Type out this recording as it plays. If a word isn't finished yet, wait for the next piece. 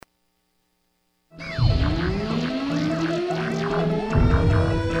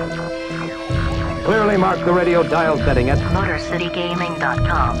Clearly mark the radio dial setting at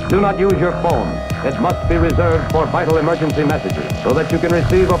MotorCityGaming.com. Do not use your phone. It must be reserved for vital emergency messages so that you can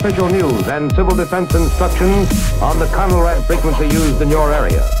receive official news and civil defense instructions on the Conelrad frequency used in your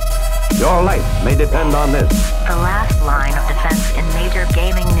area. Your life may depend on this. The last line of defense in major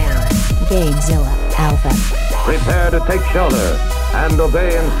gaming news. Gamezilla Alpha. Prepare to take shelter and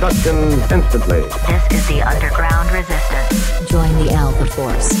obey instructions instantly. This is the underground resistance. Join the Alpha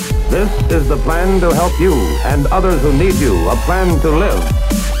Force. This is the plan to help you and others who need you. A plan to live,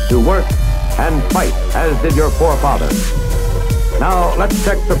 to work, and fight as did your forefathers. Now, let's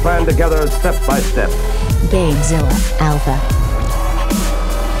check the plan together step by step. Gamezilla Alpha.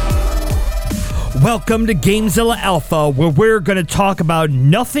 Welcome to Gamezilla Alpha, where we're going to talk about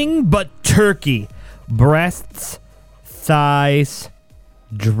nothing but turkey. Breasts, thighs,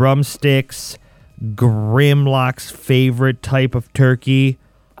 drumsticks, Grimlock's favorite type of turkey.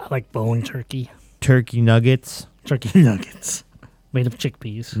 I like bone turkey. Turkey nuggets. Turkey nuggets. Made of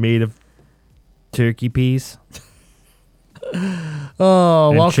chickpeas. Made of turkey peas. Oh,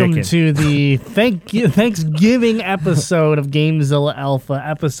 And welcome chicken. to the Thanksgiving episode of Gamezilla Alpha,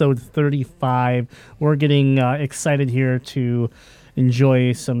 episode 35. We're getting excited here to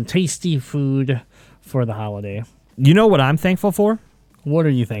enjoy some tasty food for the holiday. You know what I'm thankful for? What are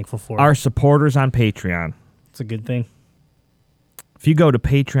you thankful for? Our supporters on Patreon. It's a good thing. If you go to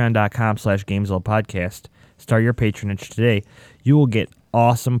patreon.com/Gamezilla Podcast, start your patronage today, you will get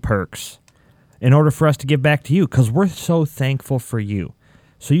awesome perks in order for us to give back to you, because we're so thankful for you.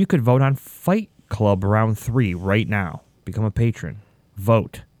 So you could vote on Fight Club Round 3 right now. Become a patron.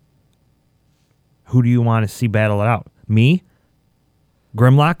 Vote. Who do you want to see battle it out? Me?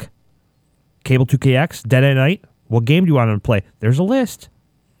 Grimlock? Cable 2KX? Dead at Night? What game do you want to play? There's a list.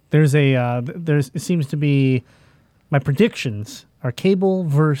 It seems to be, my predictions are Cable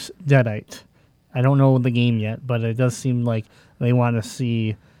versus Deadite. I don't know the game yet, but it does seem like they want to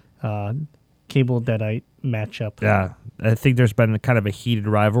see Cable Deadite matchup. Yeah, I think there's been kind of a heated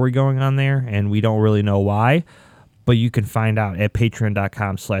rivalry going on there, and we don't really know why, but you can find out at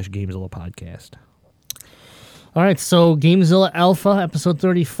patreon.com/Gamezilla Podcast. All right, so Gamezilla Alpha, episode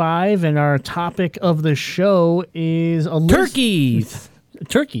 35, and our topic of the show is a list. Turkeys!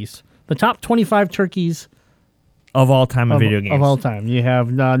 Turkeys. The top 25 turkeys Of all time in video games. of all time. You have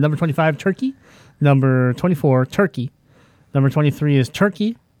number 25, turkey. Number 24, turkey. Number 23 is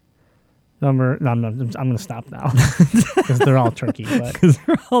turkey. I'm going to stop now because they're all turkey. Because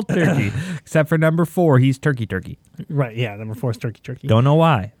they're all turkey. Except for number 4, he's turkey. Right, yeah, number 4 is turkey. Don't know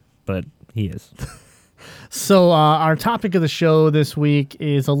why, but he is. So our topic of the show this week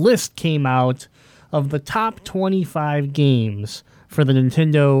is a list came out of the top 25 games for the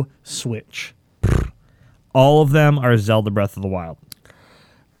Nintendo Switch. All of them are Zelda Breath of the Wild.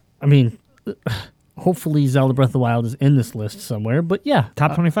 I mean, hopefully Zelda Breath of the Wild is in this list somewhere, but yeah.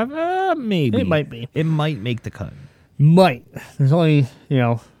 Top 25? Maybe. It might be. It might make the cut. Might. There's only,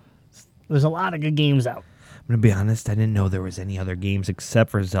 there's a lot of good games out. I'm going to be honest, I didn't know there was any other games except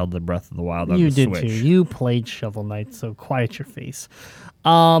for Zelda Breath of the Wild on You the did Switch. too. You played Shovel Knight, so quiet your face. But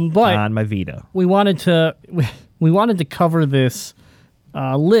On my Vita. we wanted to cover this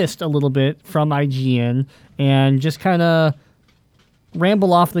list a little bit from IGN and just kind of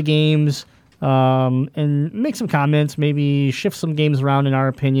ramble off the games and make some comments, maybe shift some games around in our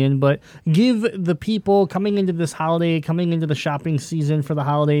opinion, but give the people coming into this holiday, coming into the shopping season for the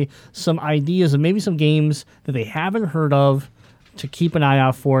holiday, some ideas and maybe some games that they haven't heard of to keep an eye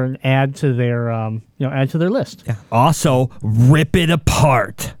out for and add to their list. Yeah. Also, rip it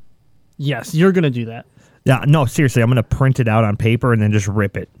apart. Yes, you're gonna do that. Yeah, no, seriously, I'm going to print it out on paper and then just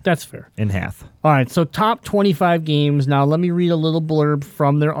rip it That's fair. in half. All right, so top 25 games. Now, let me read a little blurb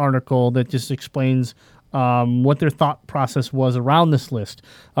from their article that just explains what their thought process was around this list.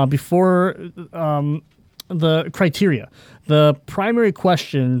 Before the criteria, the primary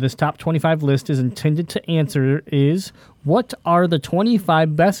question this top 25 list is intended to answer is, what are the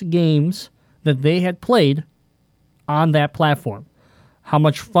 25 best games that they had played on that platform? How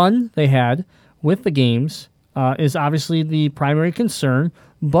much fun they had with the games is obviously the primary concern,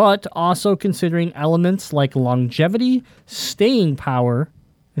 but also considering elements like longevity, staying power.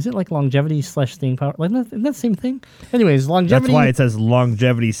 Is it like longevity / staying power? Like, isn't that the same thing? Anyways, longevity. That's why it says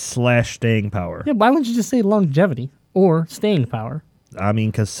longevity / staying power. Yeah, why wouldn't you just say longevity or staying power? I mean,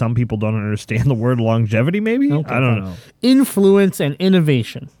 because some people don't understand the word longevity, maybe? Okay, I don't fine. know. Influence and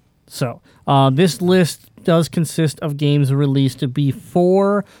innovation. So, this list does consist of games released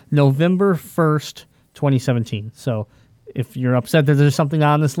before November 1st, 2017. So, if you're upset that there's something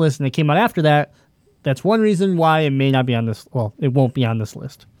on this list and it came out after that, that's one reason why it may not be on this. Well, it won't be on this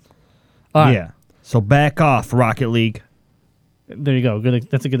list. All right. Yeah. So back off, Rocket League. There you go. Good.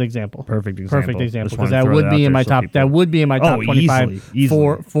 That's a good example. Perfect example. Perfect example. Just Because wanted to that throw would that be out in there my so top. people- That would be in my top 25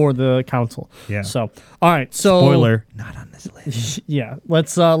 easily. for the console. Yeah. So all right. So Spoiler, not on this list. Yeah,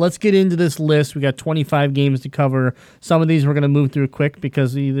 let's get into this list. We got 25 games to cover. Some of these we're going to move through quick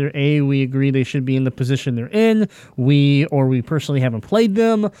because either A, we agree they should be in the position they're in, we personally haven't played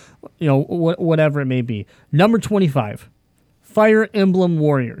them, whatever it may be. Number 25, Fire Emblem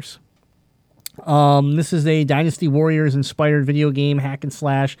Warriors. This is a Dynasty Warriors inspired video game, hack and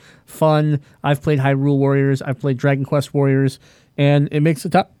slash, fun. I've played Hyrule Warriors, I've played Dragon Quest Warriors, and it makes the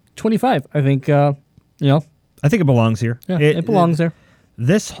top 25. I think I think it belongs here. Yeah, it belongs there.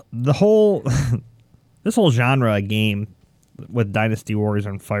 The whole this whole genre of game with Dynasty Warriors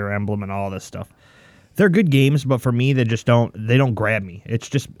and Fire Emblem and all this stuff. They're good games, but for me they don't grab me. It's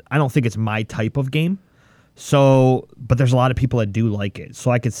just I don't think it's my type of game. So, but there's a lot of people that do like it. So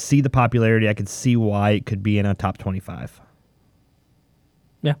I could see the popularity. I could see why it could be in a top 25.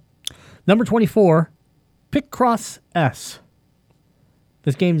 Yeah. Number 24, Picross S.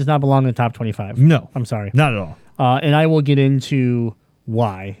 This game does not belong in the top 25. No. I'm sorry. Not at all. And I will get into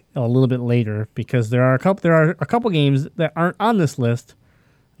why a little bit later because there are a couple games that aren't on this list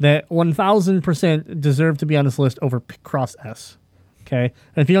that 1,000% deserve to be on this list over Picross S. Okay?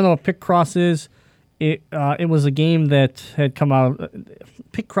 And if you don't know what Picross is, it was a game that had come out.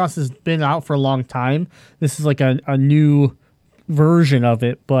 Picross has been out for a long time. This is like a new version of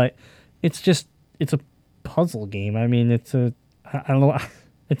it, but it's a puzzle game. I mean, I don't know.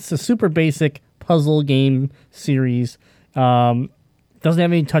 It's a super basic puzzle game series. Doesn't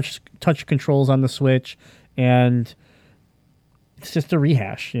have any touch controls on the Switch, and it's just a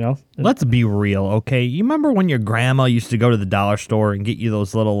rehash, Let's be real, okay? You remember when your grandma used to go to the dollar store and get you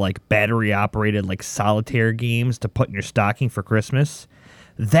those little like battery operated like solitaire games to put in your stocking for Christmas?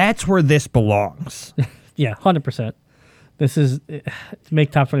 That's where this belongs. Yeah, 100%. This is to make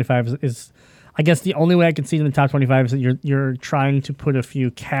top 25 is I guess the only way I can see it in the top 25 is that you're trying to put a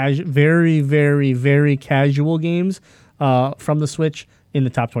few very, very, very casual games from the Switch in the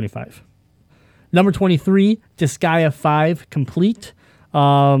top 25. Number 23, Disgaea 5 Complete.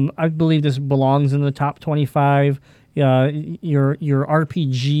 I believe this belongs in the top 25. Your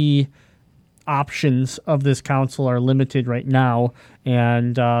RPG options of this console are limited right now,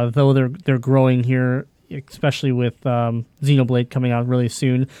 and though they're growing here, especially with Xenoblade coming out really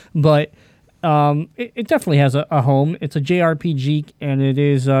soon, but it definitely has a home. It's a JRPG, and it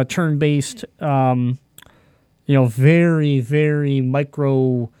is turn-based. Very, very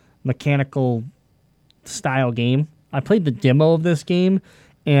mechanical style game. I played the demo of this game,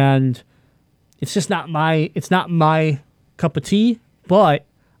 and it's just not my cup of tea. But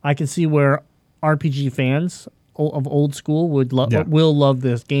I can see where RPG fans of old school will love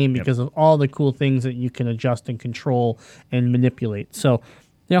this game because of all the cool things that you can adjust and control and manipulate. So,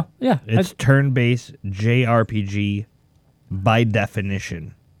 yeah, it's turn-based JRPG by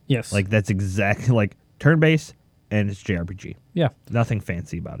definition. Yes, like that's exactly like turn-based, and it's JRPG. Yeah, nothing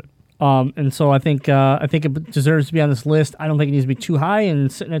fancy about it. And so I think it deserves to be on this list. I don't think it needs to be too high,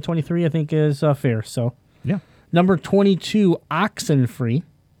 and sitting at 23 I think is fair. So yeah. Number 22, Oxenfree,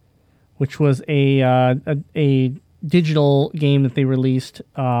 which was a digital game that they released.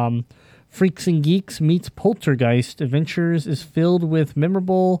 Freaks and Geeks meets Poltergeist. Adventures is filled with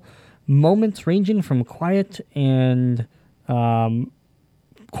memorable moments ranging from quiet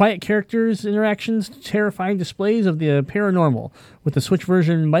characters interactions to terrifying displays of the paranormal. With the Switch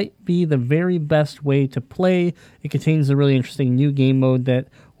version might be the very best way to play. It contains a really interesting new game mode that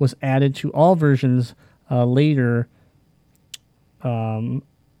was added to all versions later after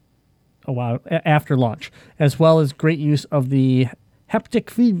launch, as well as great use of the haptic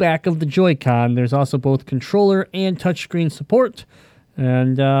feedback of the Joy-Con. There's also both controller and touchscreen support,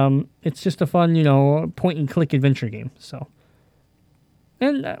 and it's just a fun, point-and-click adventure game. So.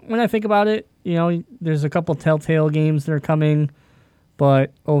 And when I think about it, there's a couple Telltale games that are coming,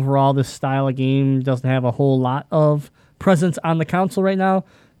 but overall this style of game doesn't have a whole lot of presence on the console right now.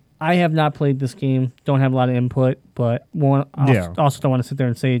 I have not played this game, don't have a lot of input, but also don't want to sit there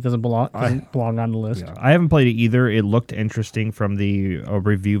and say it doesn't belong on the list. Yeah. I haven't played it either. It looked interesting from the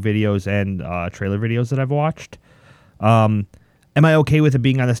review videos and trailer videos that I've watched. Am I okay with it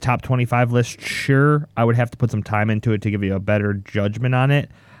being on this top 25 list? Sure. I would have to put some time into it to give you a better judgment on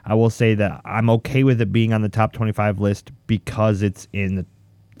it. I will say that I'm okay with it being on the top 25 list because it's in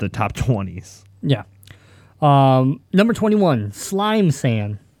the top 20s. Yeah. Number 21, Slime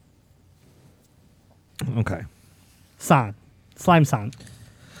San. Okay. Slime San.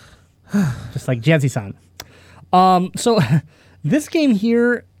 Just like Jazzy San. So this game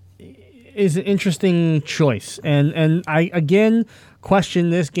here, is an interesting choice, and I again question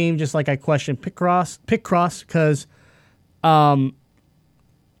this game just like I question Picross because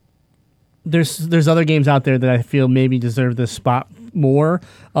there's other games out there that I feel maybe deserve this spot more.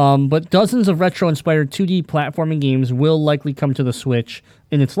 But dozens of retro-inspired 2D platforming games will likely come to the Switch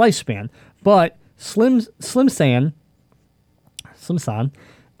in its lifespan. But Slim-san,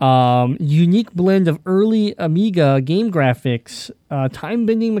 unique blend of early Amiga game graphics,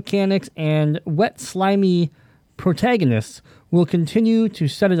 time-bending mechanics, and wet, slimy protagonists will continue to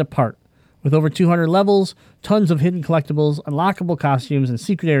set it apart. With over 200 levels, tons of hidden collectibles, unlockable costumes, and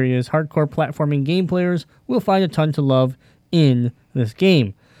secret areas, hardcore platforming game players will find a ton to love in this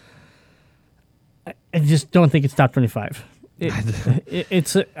game. I just don't think it's top 25. I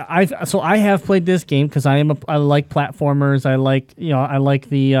have played this game because I like platformers. I like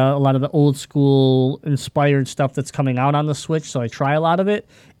the a lot of the old school inspired stuff that's coming out on the Switch. So I try a lot of it,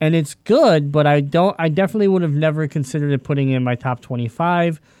 and it's good. But I definitely would have never considered it putting in my top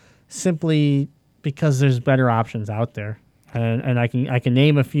 25, simply because there's better options out there. And I can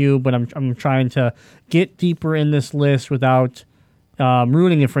name a few, but I'm trying to get deeper in this list without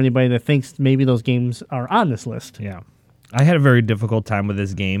ruining it for anybody that thinks maybe those games are on this list. Yeah. I had a very difficult time with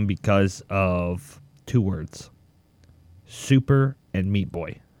this game because of two words: Super and Meat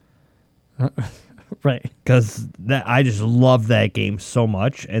Boy. Right. Because I just love that game so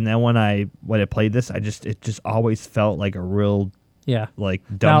much, and then when I played this, it just always felt like a real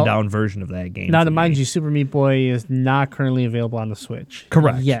dumbed down version of that game. Now, to mind you, Super Meat Boy is not currently available on the Switch.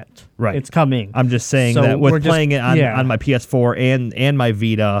 Correct. Yet. Right. It's coming. I'm just saying that with playing it on my PS4 and my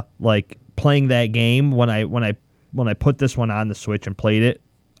Vita, like playing that game when I put this one on the Switch and played it,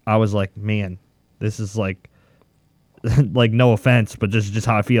 I was like, man, this is like like no offense, but just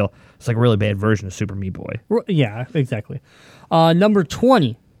how I feel. It's like a really bad version of Super Meat Boy. Yeah, exactly. Number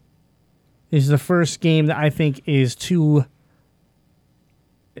 20 is the first game that I think is too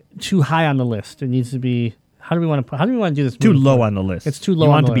high on the list. It needs to be. How do we want to do this? Too low on the list. It's too low.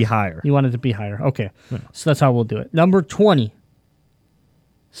 You on want the it to be list. higher. You want it to be higher. Okay, Yeah. So that's how we'll do it. Number 20,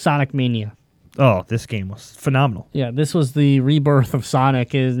 Sonic Mania. Oh, this game was phenomenal. Yeah, this was the rebirth of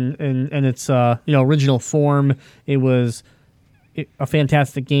Sonic in its original form. It was a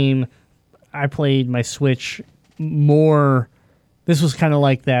fantastic game. I played my Switch more. This was kind of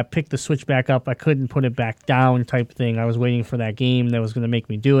like that pick the Switch back up, I couldn't put it back down type thing. I was waiting for that game that was going to make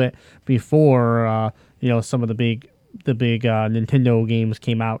me do it before some of the big Nintendo games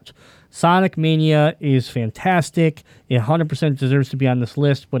came out. Sonic Mania is fantastic. It 100% deserves to be on this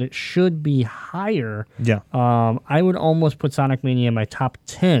list, but it should be higher. Yeah. I would almost put Sonic Mania in my top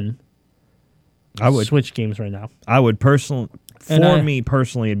 10 Switch games right now. I would personally, me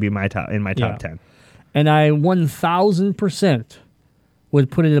personally, it'd be top 10. And I 1,000%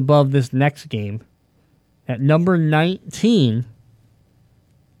 would put it above this next game at number 19,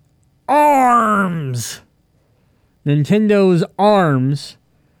 ARMS. Nintendo ARMS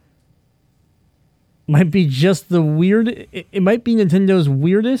might be just the weird. It might be Nintendo's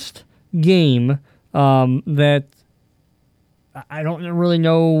weirdest game that I don't really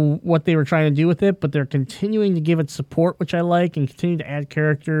know what they were trying to do with it, but they're continuing to give it support, which I like, and continue to add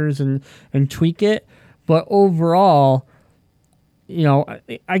characters and tweak it. But overall,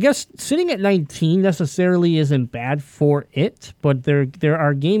 I guess sitting at 19 necessarily isn't bad for it, but there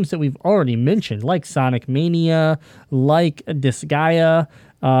are games that we've already mentioned, like Sonic Mania, like Disgaea,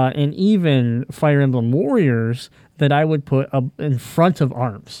 and even Fire Emblem Warriors, that I would put in front of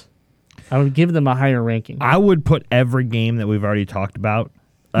ARMS. I would give them a higher ranking. I would put every game that we've already talked about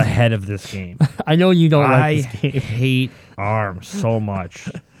ahead of this game. I know you don't like this game. I hate ARMS so much.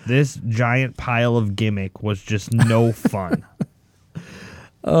 This giant pile of gimmick was just no fun.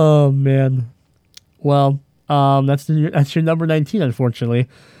 Oh, man. Well, that's your number 19, unfortunately.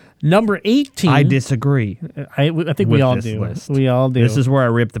 Number 18. I disagree. I think we all do. List. We all do. This is where I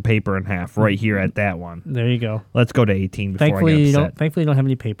rip the paper in half, right here at that one. There you go. Let's go to 18 before Thankfully, I get upset. Thankfully, you don't have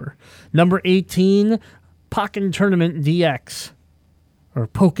any paper. Number 18, Pokken Tournament DX. Or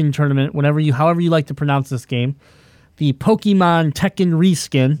Pokken Tournament, however you like to pronounce this game. The Pokemon Tekken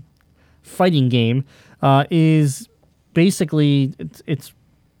reskin fighting game is basically it's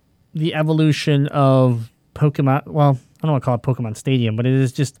the evolution of Pokemon. Well, I don't want to call it Pokemon Stadium, but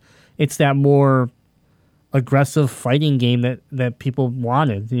it's that more aggressive fighting game that people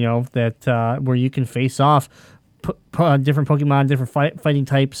wanted. That where you can face off different Pokemon, different fighting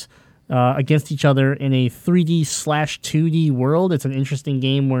types against each other in a 3D/2D world. It's an interesting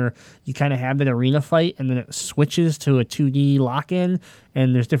game where you kind of have that arena fight, and then it switches to a 2D lock-in,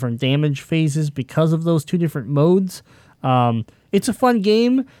 and there's different damage phases because of those two different modes. It's a fun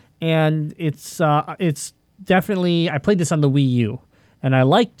game, and it's definitely, I played this on the Wii U, and I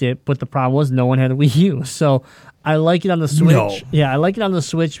liked it, but the problem was no one had a Wii U, so I like it on the Switch. No. Yeah, I like it on the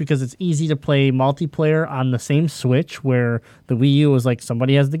Switch because it's easy to play multiplayer on the same Switch, where the Wii U was like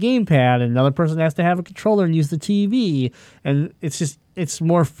somebody has the gamepad and another person has to have a controller and use the TV, and it's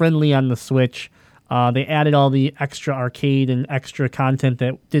more friendly on the Switch. They added all the extra arcade and extra content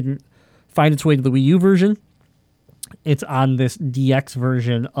that didn't find its way to the Wii U version. It's on this DX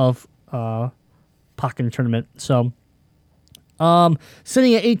version of Pokken Tournament. So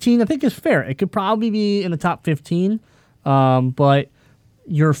sitting at 18, I think is fair. It could probably be in the top 15, but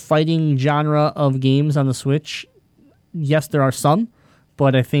your fighting genre of games on the Switch, yes, there are some,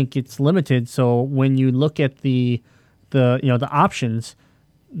 but I think it's limited. So when you look at the options,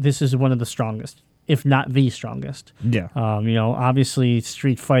 this is one of the strongest, if not the strongest. Yeah. Obviously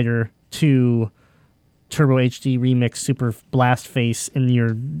Street Fighter 2 Turbo HD Remix Super Blast Face in your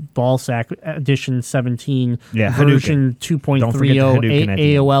Ballsack Edition 17 Yeah, version Don't forget the 2.30 Hadouken at the end.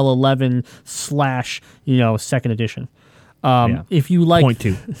 AOL 11 / second edition. Yeah. If you like Point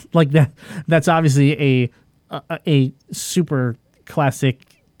two. like that, that's obviously a super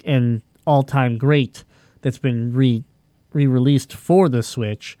classic and all-time great that's been re-released for the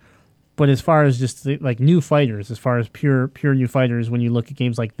Switch. But as far as just new fighters, as far as pure new fighters, when you look at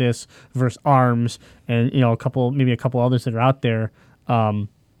games like this versus ARMS and a couple others that are out there,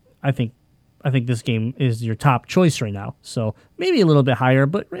 I think this game is your top choice right now. So maybe a little bit higher,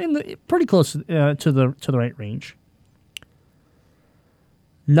 but pretty close to the right range.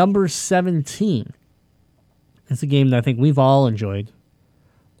 Number 17. It's a game that I think we've all enjoyed.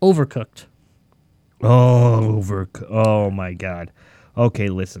 Overcooked. Oh my God. Okay,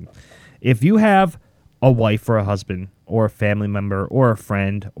 listen. If you have a wife or a husband or a family member or a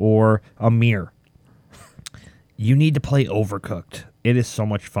friend or a mirror, you need to play Overcooked. It is so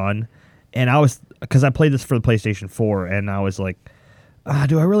much fun. And because I played this for the PlayStation 4, and I was like,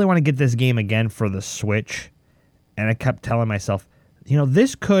 do I really want to get this game again for the Switch? And I kept telling myself,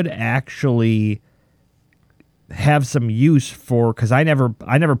 this could actually have some use for, because I never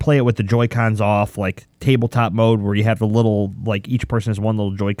play it with the Joy-Cons off, like tabletop mode where you have the little, like each person has one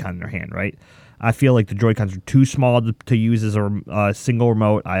little Joy-Con in their hand, right? I feel like the Joy-Cons are too small to use as a single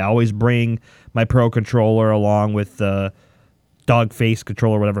remote. I always bring my Pro controller along with the dog face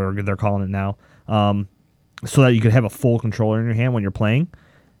controller, whatever they're calling it now, so that you could have a full controller in your hand when you're playing.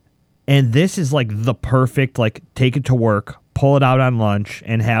 And this is like the perfect, like, take it to work, pull it out on lunch,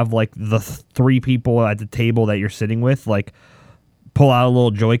 and have like the three people at the table that you're sitting with, like, pull out a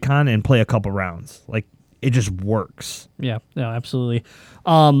little Joy-Con and play a couple rounds. Like, it just works. Yeah, no, absolutely.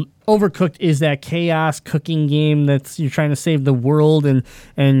 Overcooked is that chaos cooking game that's you're trying to save the world and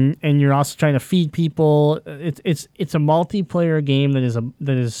you're also trying to feed people. It's a multiplayer game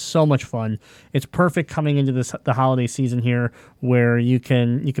that is so much fun. It's perfect coming into the holiday season here, where you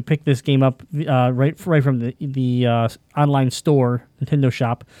can pick this game up right from the online store, Nintendo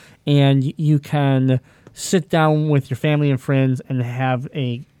Shop, and you can sit down with your family and friends and have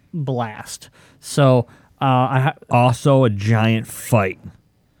a blast. So. Also a giant fight.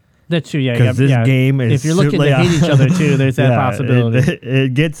 That too, yeah. Because this game is... If you're looking to hate each other too, there's that possibility.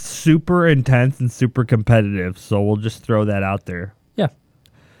 It gets super intense and super competitive, so we'll just throw that out there. Yeah.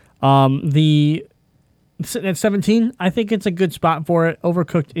 Sitting at 17, I think it's a good spot for it.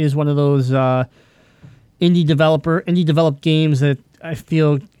 Overcooked is one of those indie developed games that I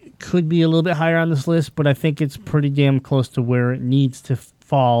feel could be a little bit higher on this list, but I think it's pretty damn close to where it needs to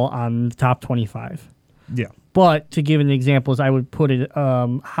fall on the top 25. Yeah. But to give an example, I would put it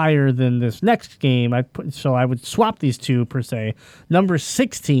higher than this next game. So I would swap these two per se. Number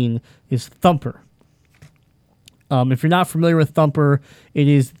 16 is Thumper. If you're not familiar with Thumper, it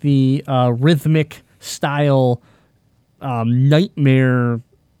is the rhythmic style nightmare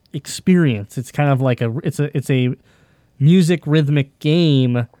experience. It's kind of like it's a music rhythmic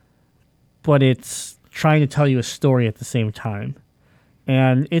game, but it's trying to tell you a story at the same time.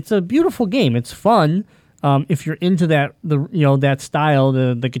 And it's a beautiful game. It's fun. If you're into that style,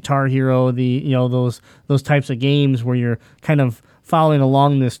 the Guitar Hero, those types of games where you're kind of following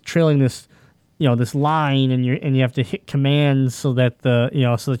along trailing this line, and you have to hit commands so that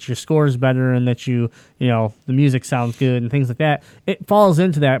your score is better and that the music sounds good and things like that. It falls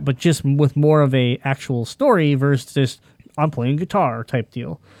into that, but just with more of a actual story versus just I'm playing guitar type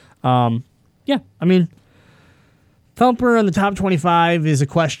deal. Thumper on the top 25 is a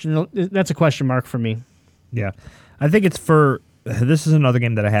question. That's a question mark for me. Yeah, I think this is another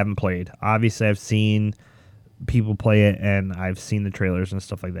game that I haven't played. Obviously, I've seen people play it and I've seen the trailers and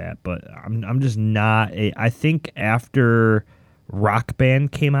stuff like that, but I'm just not I think after Rock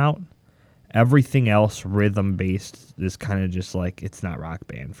Band came out, everything else rhythm based is kind of just like, it's not Rock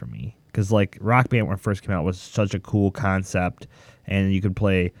Band for me. Because like Rock Band when it first came out was such a cool concept, and you could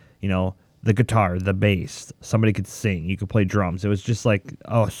play, the guitar, the bass, somebody could sing, you could play drums. It was just like,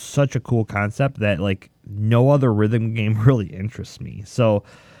 such a cool concept that like no other rhythm game really interests me. So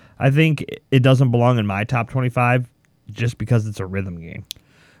I think it doesn't belong in my top 25 just because it's a rhythm game.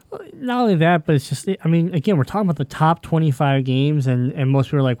 Not only that, but it's just, again, we're talking about the top 25 games, and most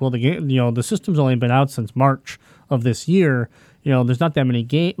people are like, well, the game, the system's only been out since March of this year. There's not that many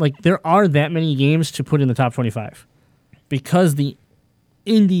games. Like, there are that many games to put in the top 25 because the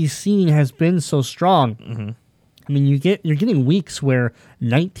indie scene has been so strong. Mm-hmm. You're getting weeks where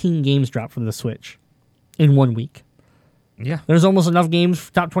 19 games drop from the Switch in 1 week. Yeah. There's almost enough games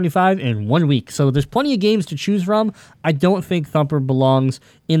for top 25 in 1 week. So there's plenty of games to choose from. I don't think Thumper belongs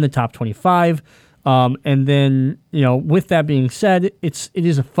in the top 25. And then, with that being said, it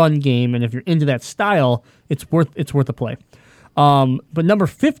is a fun game, and if you're into that style, it's worth a play. But number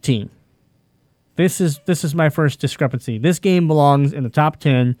 15, this is my first discrepancy. This game belongs in the top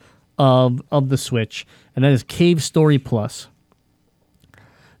 10 of the Switch, and that is Cave Story Plus.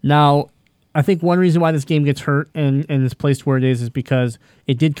 Now, I think one reason why this game gets hurt and is placed where it is because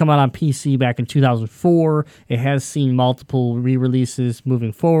it did come out on PC back in 2004. It has seen multiple re-releases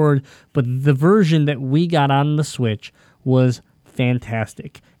moving forward, but the version that we got on the Switch was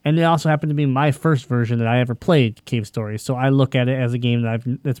fantastic. And it also happened to be my first version that I ever played, Cave Story. So I look at it as a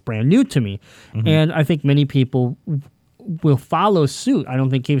game that's brand new to me. Mm-hmm. And I think many people will follow suit. I don't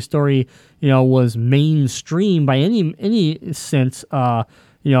think Cave Story, was mainstream by any sense.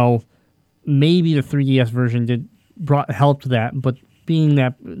 Maybe the 3DS version helped that, but being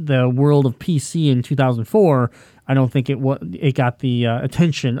that the world of PC in 2004, I don't think it got the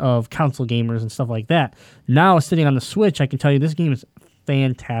attention of console gamers and stuff like that. Now, sitting on the Switch, I can tell you this game is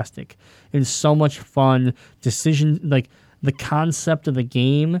fantastic. It's so much fun. Like the concept of the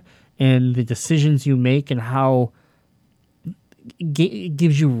game and the decisions you make and how it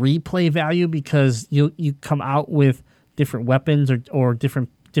gives you replay value because you come out with different weapons or different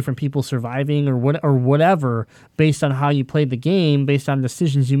people surviving or whatever based on how you played the game, based on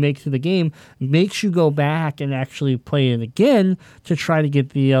decisions you make through the game, makes you go back and actually play it again to try to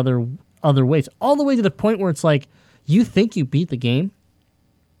get the other ways. All the way to the point where it's like you think you beat the game,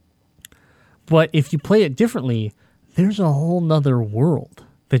 but if you play it differently, there's a whole nother world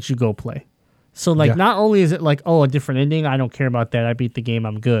that you go play. So, Not only is it like, a different ending, I don't care about that, I beat the game,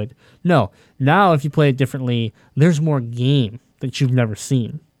 I'm good. No, now if you play it differently, there's more game that you've never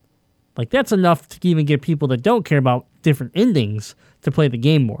seen. Like, that's enough to even get people that don't care about different endings to play the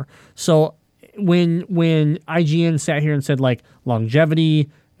game more. So when IGN sat here and said, like, longevity,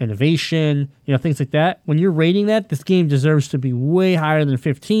 innovation, things like that, when you're rating that, this game deserves to be way higher than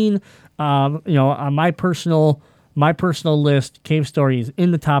 15. On my personal list, Cave Story is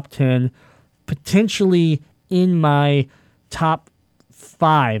in the top 10, potentially in my top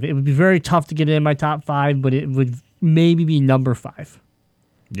 5. It would be very tough to get it in my top 5, but it would maybe be number 5.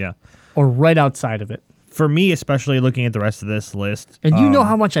 Yeah. Or right outside of it. For me, especially looking at the rest of this list. And you know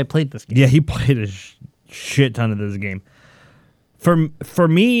how much I played this game. Yeah, he played a shit ton of this game. For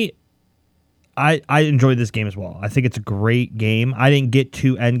me, I enjoyed this game as well. I think it's a great game. I didn't get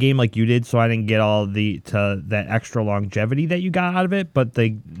to endgame like you did, so I didn't get all that extra longevity that you got out of it, but the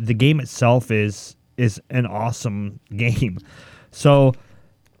game itself is an awesome game. So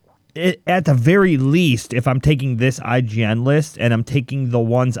at the very least, if I'm taking this IGN list and I'm taking the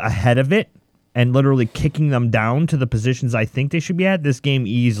ones ahead of it and literally kicking them down to the positions I think they should be at, this game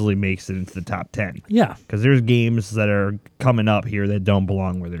easily makes it into the top 10. Yeah. Because there's games that are coming up here that don't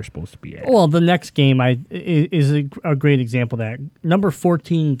belong where they're supposed to be at. Well, the next game is a great example of that. Number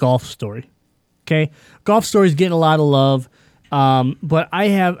 14, Golf Story. Okay? Golf Story is getting a lot of love. But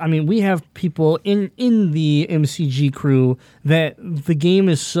we have people in the MCG crew that the game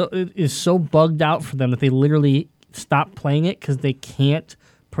is so bugged out for them that they literally stop playing it because they can't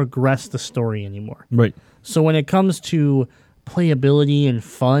progress the story anymore. Right. So when it comes to playability and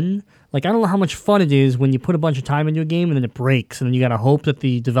fun, like, I don't know how much fun it is when you put a bunch of time into a game and then it breaks, and then you got to hope that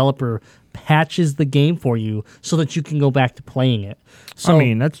the developer patches the game for you so that you can go back to playing it. So,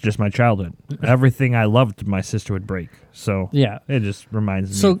 that's just my childhood. Everything I loved, my sister would break. So yeah, it just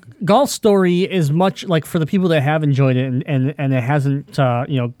reminds me. So Golf Story is much like, for the people that have enjoyed it and it hasn't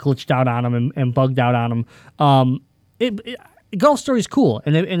glitched out on them and bugged out on them. Golf Story is cool,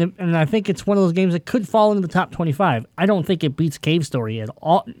 and I think it's one of those games that could fall into the top 25. I don't think it beats Cave Story at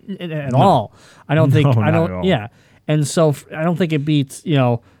all. I don't think. No, I don't. At all. Yeah, and so I don't think it beats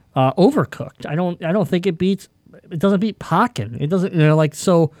Overcooked. I don't think it beats doesn't beat Pokken. It doesn't, like,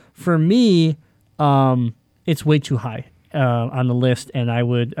 so for me, it's way too high on the list, and I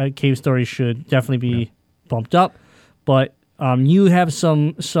would Cave Story should definitely be bumped up. But you have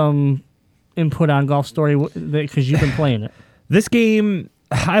some input on Golf Story because you've been playing it. This game,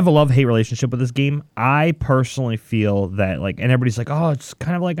 I have a love-hate relationship with this game. I personally feel that, like, and everybody's like, oh, it's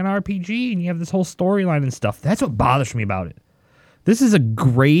kind of like an RPG, and you have this whole storyline and stuff. That's what bothers me about it. This is a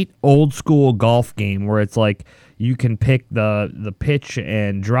great old-school golf game where it's like you can pick the pitch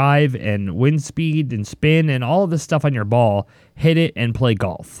and drive and wind speed and spin and all of this stuff on your ball, hit it, and play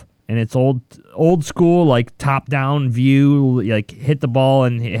golf. And it's old school, like, top-down view, like, hit the ball,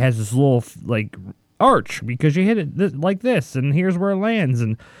 and it has this little, like, arch because you hit it like this, and here's where it lands,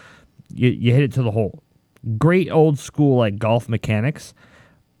 and you hit it to the hole. Great old school, like, golf mechanics,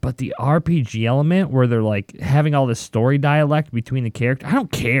 but the RPG element where they're, like, having all this story dialect between the characters, I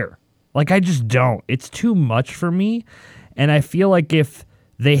don't care. Like, I just don't. It's too much for me, and I feel like if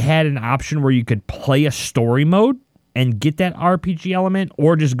they had an option where you could play a story mode and get that RPG element,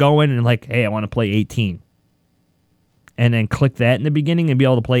 or just go in and, like, hey, I want to play 18, and then click that in the beginning and be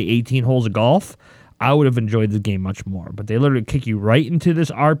able to play 18 holes of golf, I would have enjoyed the game much more. But they literally kick you right into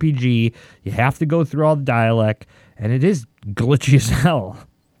this RPG. You have to go through all the dialect, and it is glitchy as hell.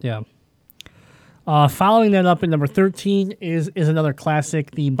 Yeah. Following that up at number 13 is another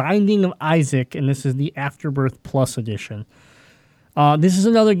classic, The Binding of Isaac, and this is the Afterbirth Plus edition. This is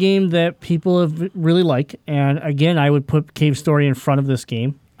another game that people have really like, and again, I would put Cave Story in front of this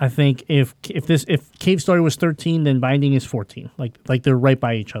game. I think if Cave Story was 13, then Binding is 14. Like they're right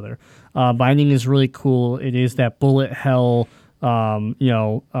by each other. Binding is really cool. It is that bullet hell,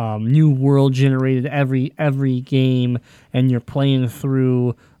 new world generated every game, and you're playing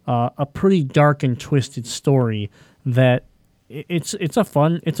through a pretty dark and twisted story. That it's a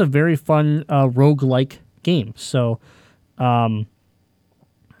very fun roguelike game. So,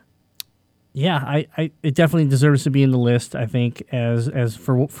 yeah, it definitely deserves to be in the list, I think, as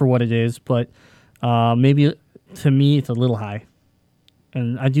for what it is. But maybe to me, it's a little high.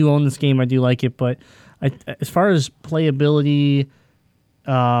 And I do own this game. I do like it, but as far as playability,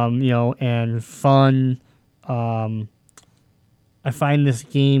 and fun, I find this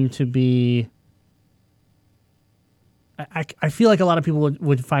game to be. I feel like a lot of people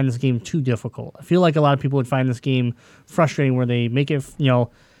would find this game too difficult. I feel like a lot of people would find this game frustrating, where they make it,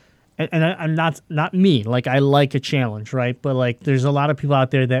 And I'm not me. Like, I like a challenge, right? But, like, there's a lot of people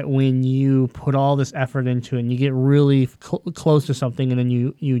out there that when you put all this effort into it and you get really close to something and then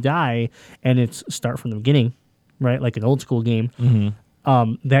you die and it's start from the beginning, right? Like an old school game,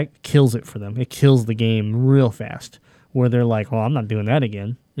 that kills it for them. It kills the game real fast, where they're like, well, I'm not doing that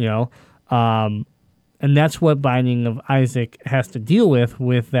again, and that's what Binding of Isaac has to deal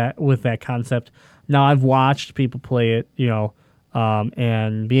with that concept. Now, I've watched people play it,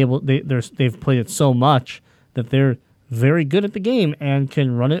 and they've played it so much that they're very good at the game and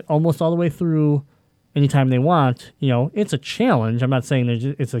can run it almost all the way through anytime they want. It's a challenge. I'm not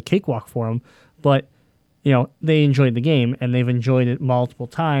saying it's a cakewalk for them, but they enjoyed the game, and they've enjoyed it multiple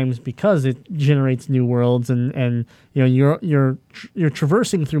times because it generates new worlds, and you're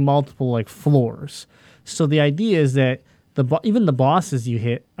traversing through multiple, like, floors. So the idea is that even the bosses you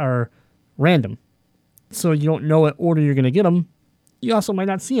hit are random, so you don't know what order you're going to get them. You also might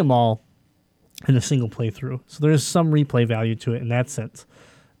not see them all in a single playthrough. So there's some replay value to it in that sense.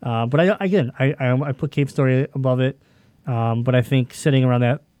 But I put Cave Story above it. But I think sitting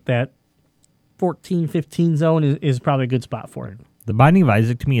around that 14, 15 zone is probably a good spot for it. The Binding of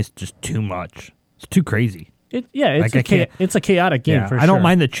Isaac to me is just too much. It's too crazy. It's a chaotic game for sure. I don't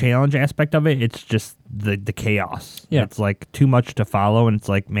mind the challenge aspect of it. It's just the chaos. Yeah. It's like too much to follow, and it's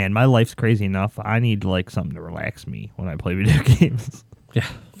like, man, my life's crazy enough. I need like something to relax me when I play video games. Yeah,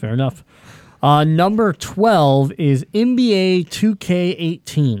 fair enough. Number 12 is NBA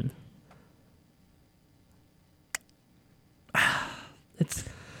 2K18.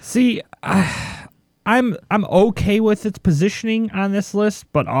 I'm okay with its positioning on this list,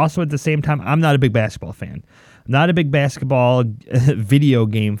 but also at the same time, I'm not a big basketball fan. I'm not a big basketball video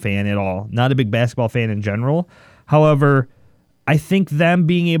game fan at all. Not a big basketball fan in general. However, I think them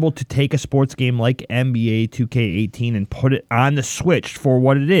being able to take a sports game like NBA 2K18 and put it on the Switch for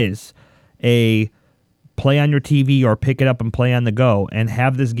what it is, a play on your TV or pick it up and play on the go, and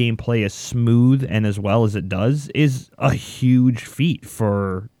have this game play as smooth and as well as it does, is a huge feat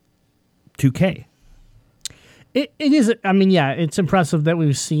for 2K. It is. I mean, yeah, it's impressive that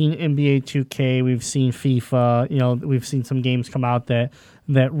we've seen NBA 2K, we've seen FIFA. We've seen some games come out that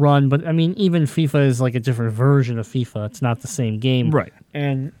run, but I mean, even FIFA is like a different version of FIFA. It's not the same game, right?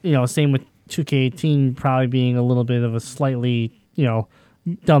 And same with 2K18 probably being a little bit of a slightly,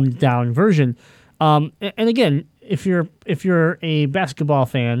 dumbed down version. And again, if you're a basketball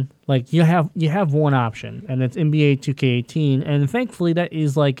fan, like you have one option, and it's NBA 2K18, and thankfully that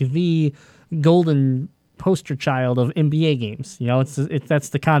is like the golden poster child of NBA games. That's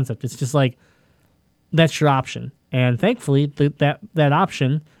the concept. It's just like that's your option, and thankfully that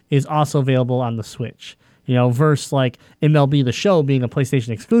option is also available on the Switch. Versus like MLB The Show being a PlayStation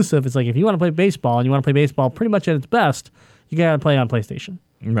exclusive. It's like if you want to play baseball and you want to play baseball pretty much at its best, you gotta play it on PlayStation.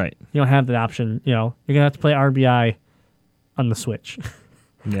 Right. You don't have that option. You're gonna have to play RBI on the Switch.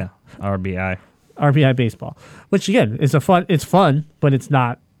 Yeah, RBI baseball, which again is it's fun, but it's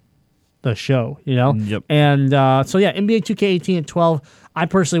not the show. Yep. And so yeah, NBA 2K18 at 12. I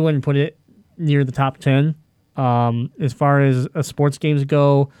personally wouldn't put it near the top 10. As far as sports games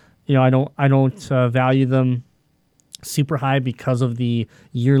go, I don't value them super high because of the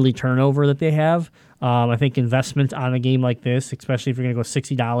yearly turnover that they have. I think investment on a game like this, especially if you're going to go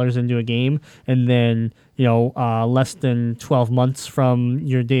 $60 into a game, and then less than 12 months from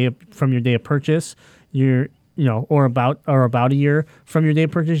your day of purchase, or about a year from your day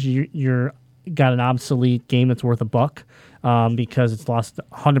of purchase, you're got an obsolete game that's worth $1 because it's lost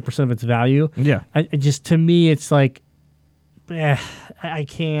 100% of its value. Yeah, to me, it's like, I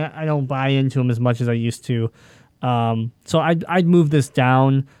don't buy into them as much as I used to. So I'd move this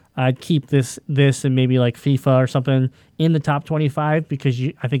down. I'd keep this and maybe like FIFA or something in the top 25 because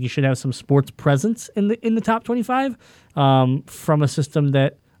I think you should have some sports presence in the top 25 from a system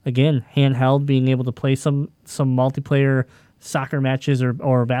that, again, handheld, being able to play some multiplayer soccer matches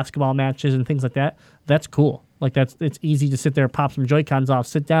or basketball matches and things like that. That's cool. Like it's easy to sit there, pop some Joy-Cons off,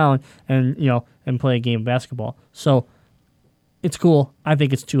 sit down, and and play a game of basketball. So it's cool. I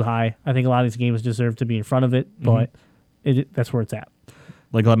think it's too high. I think a lot of these games deserve to be in front of it, but that's where it's at.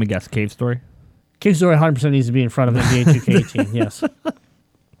 Like, let me guess, Cave Story? Cave Story 100% needs to be in front of NBA 2K18, yes.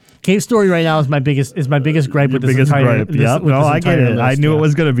 Cave Story right now is my biggest gripe with this entire list. I get it. I knew it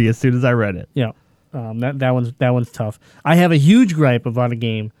was going to be as soon as I read it. Yeah. That one's tough. I have a huge gripe about a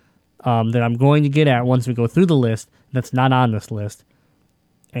game that I'm going to get at once we go through the list that's not on this list,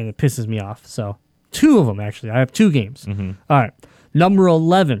 and it pisses me off. So, 2 of them, actually. I have 2 games. Mm-hmm. All right. Number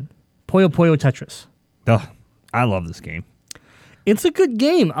 11, Puyo Puyo Tetris. Oh, I love this game. It's a good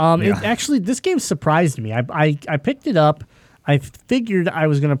game. This game surprised me. I picked it up. I figured I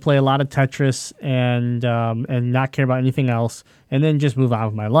was going to play a lot of Tetris and not care about anything else, and then just move on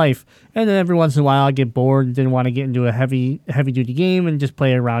with my life. And then every once in a while, I get bored and didn't want to get into a heavy duty game and just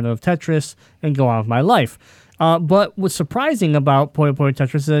play a round of Tetris and go on with my life. But what's surprising about Puyo Puyo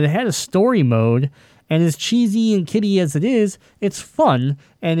Tetris is that it had a story mode. And as cheesy and kiddie as it is, it's fun,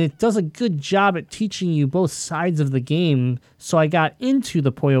 and it does a good job at teaching you both sides of the game. So I got into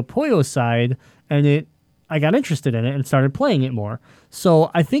the Puyo Puyo side, and I got interested in it and started playing it more. So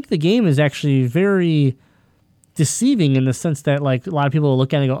I think the game is actually very deceiving in the sense that, like, a lot of people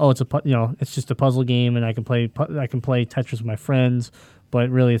look at it and go, "Oh, it's just a puzzle game, and I can play Tetris with my friends." But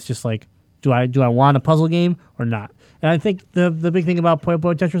really, it's just like, do I want a puzzle game or not? And I think the big thing about Puyo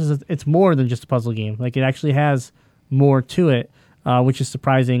Puyo Tetris is it's more than just a puzzle game. Like, it actually has more to it, which is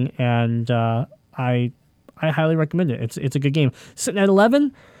surprising, and I highly recommend it. It's a good game. Sitting at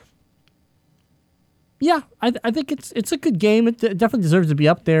 11, yeah, I think it's a good game. It definitely deserves to be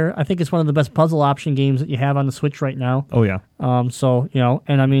up there. I think it's one of the best puzzle option games that you have on the Switch right now. Oh, yeah.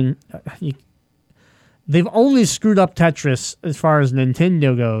 And I mean, they've only screwed up Tetris as far as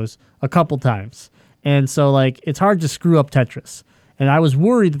Nintendo goes a couple times. And so, like, it's hard to screw up Tetris. And I was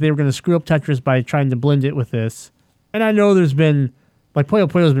worried that they were going to screw up Tetris by trying to blend it with this. And I know there's been, like, Puyo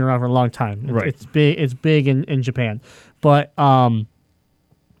Puyo's been around for a long time. Right. It's big in Japan. But I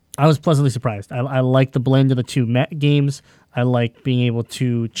was pleasantly surprised. I like the blend of the 2 games. I like being able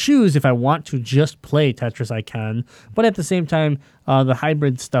to choose if I want to just play Tetris, I can. But at the same time, the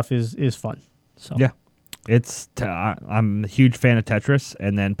hybrid stuff is fun. So yeah. I'm a huge fan of Tetris,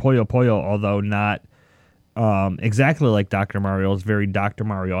 and then Puyo Puyo, although not exactly like Dr. Mario, is very Dr.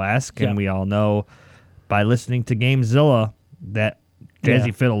 Mario-esque, and we all know by listening to GameZilla that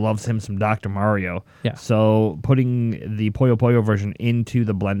Jazzy Fiddle loves him some Dr. Mario. Yeah. So putting the Puyo Puyo version into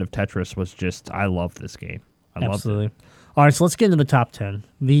the blend of Tetris was just, I love this game. Absolutely. Loved it. All right, so let's get into the top 10.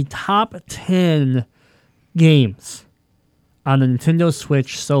 The top 10 games on the Nintendo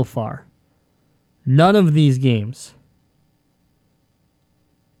Switch so far. None of these games.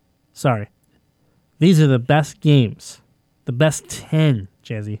 Sorry. These are the best games. The best 10,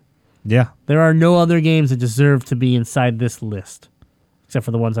 Jazzy. Yeah. There are no other games that deserve to be inside this list, except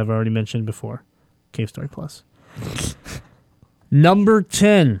for the ones I've already mentioned before. Cave Story Plus. Number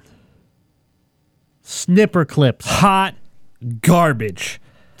 10. Snipper clips. Hot garbage.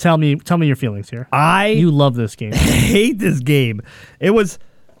 Tell me your feelings here. You love this game. hate this game. It was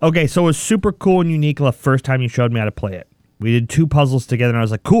okay, so it was super cool and unique the first time you showed me how to play it. We did 2 puzzles together and I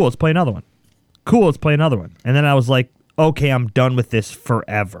was like, cool, let's play another one. Cool, let's play another one. And then I was like, okay, I'm done with this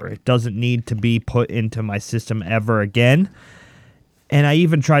forever. It doesn't need to be put into my system ever again. And I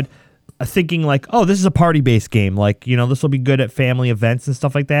even tried thinking like, oh, this is a party-based game. Like, you know, this will be good at family events and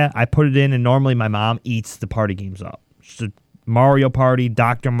stuff like that. I put it in and normally my mom eats the party games up. So Mario Party,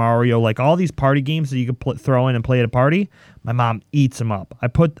 Dr. Mario, like all these party games that you could throw in and play at a party, my mom eats them up.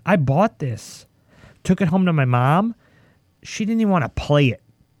 I bought this, took it home to my mom. She didn't even want to play it.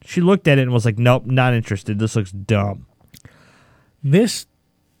 She looked at it and was like, nope, not interested. This looks dumb.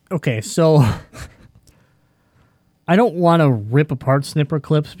 Okay, so I don't want to rip apart Snipper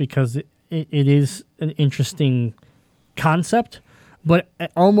Clips because it is an interesting concept. But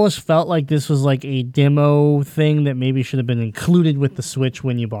it almost felt like this was like a demo thing that maybe should have been included with the Switch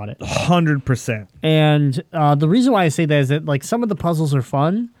when you bought it. 100%. And the reason why I say that is that like some of the puzzles are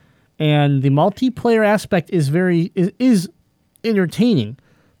fun, and the multiplayer aspect is is entertaining.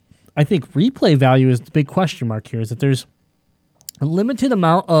 I think replay value is the big question mark here. Is that there's a limited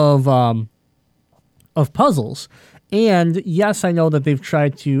amount of puzzles. And yes, I know that they've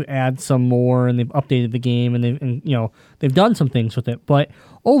tried to add some more, and they've updated the game, and they've done some things with it. But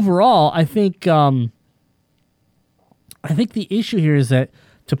overall, I think the issue here is that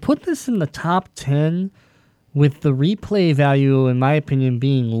to put this in the top 10 with the replay value, in my opinion,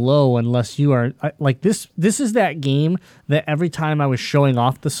 being low, unless you are like this is that game that every time I was showing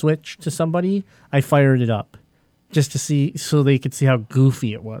off the Switch to somebody, I fired it up. Just to see, so they could see how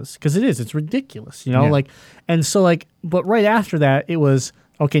goofy it was. Because it's ridiculous, you know? Yeah. But right after that, it was,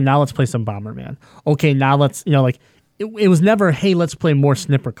 okay, now let's play some Bomberman. Okay, now let's, it was never, hey, let's play more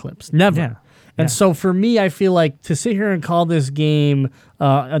Snipper Clips. Never. Yeah. And so for me, I feel like to sit here and call this game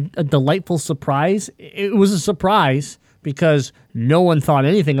a delightful surprise, it was a surprise because no one thought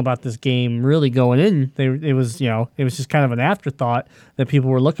anything about this game really going in. It was just kind of an afterthought that people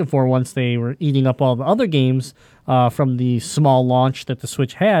were looking for once they were eating up all the other games from the small launch that the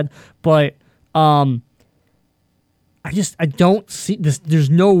Switch had. But I don't see this. There's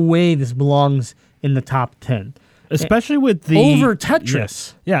no way this belongs in the top 10. Especially with the... Over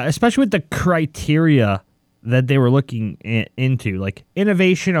Tetris. Yeah, especially with the criteria that they were looking into. Like,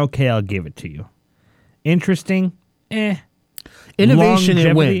 innovation, okay, I'll give it to you. Interesting, Innovation,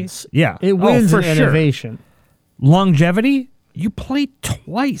 it Longevity? wins. Yeah. It wins for in sure. innovation. Longevity, you play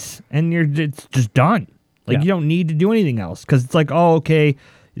twice, and it's just done. Like, Yeah. you don't need to do anything else. Because it's like, oh, okay,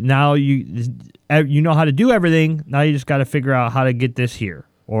 now you know how to do everything. Now you just got to figure out how to get this here.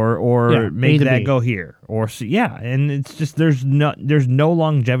 Or Yeah, make A to that B. go here. And it's just there's no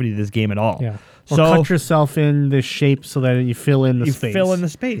longevity to this game at all. Yeah. Or So cut yourself in the shape so that you fill in the you space. fill in the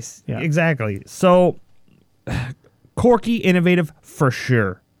space. Yeah. Exactly. So quirky, innovative for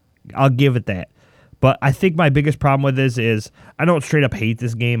sure. I'll give it that. But I think my biggest problem with this is I don't straight up hate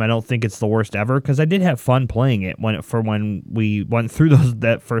this game. I don't think it's the worst ever because I did have fun playing it when we went through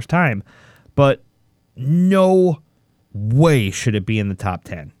that first time. But no way should it be in the top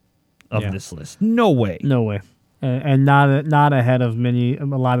 10 of Yeah. this list. No way. No way. And not ahead of a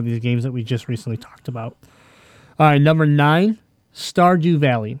lot of these games that we just recently talked about. All right, number 9, Stardew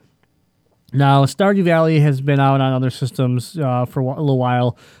Valley. Now, Stardew Valley has been out on other systems for a little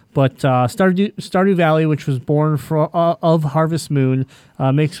while, but Stardew Valley, which was born of Harvest Moon,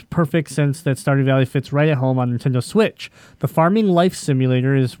 makes perfect sense that Stardew Valley fits right at home on Nintendo Switch. The farming life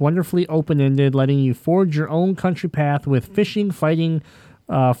simulator is wonderfully open-ended, letting you forge your own country path with fishing, fighting,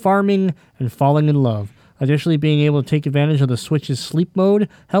 farming, and falling in love. Additionally, being able to take advantage of the Switch's sleep mode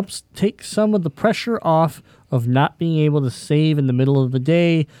helps take some of the pressure off of not being able to save in the middle of the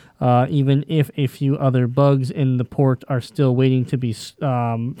day, even if a few other bugs in the port are still waiting to be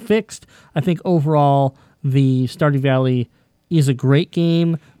fixed. I think overall, the Stardew Valley is a great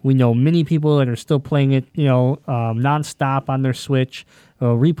game. We know many people that are still playing it, nonstop on their Switch.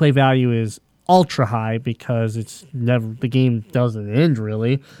 Replay value is ultra high because the game doesn't end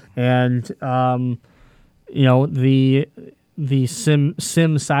really, and the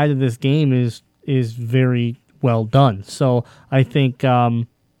sim side of this game is very well done. So I think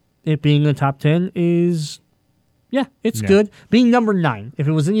it being in the top 10 is, it's good. Being number 9, if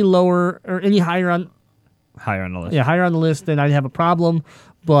it was any lower or any higher on Higher on the list. Yeah, higher on the list, then I'd have a problem.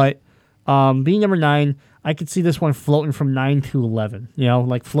 But being number 9, I could see this one floating from 9 to 11.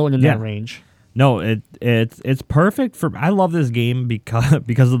 Floating in that range. No, it's perfect for. I love this game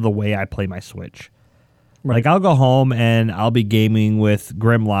because of the way I play my Switch. Like, I'll go home and I'll be gaming with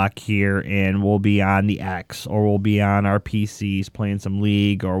Grimlock here, and we'll be on the X, or we'll be on our PCs playing some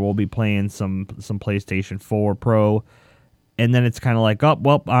League, or we'll be playing some PlayStation 4 Pro. And then it's kind of like, oh,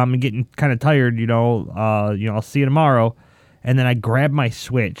 well, I'm getting kind of tired, I'll see you tomorrow. And then I grab my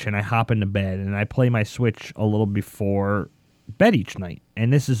Switch and I hop into bed and I play my Switch a little before bed each night.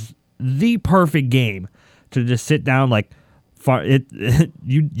 And this is the perfect game to just sit down like,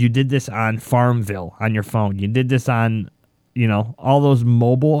 you did this on Farmville on your phone. You did this on, all those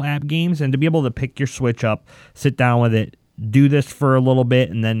mobile app games, and to be able to pick your Switch up, sit down with it, do this for a little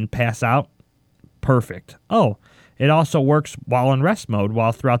bit, and then pass out, perfect. Oh, it also works while in rest mode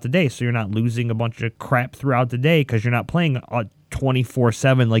throughout the day, so you're not losing a bunch of crap throughout the day because you're not playing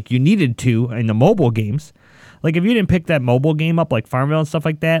 24/7 like you needed to in the mobile games. Like, if you didn't pick that mobile game up like Farmville and stuff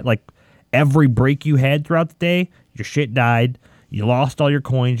like that, like every break you had throughout the day, your shit died. You lost all your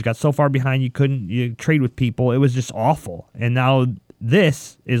coins. You got so far behind you trade with people. It was just awful. And now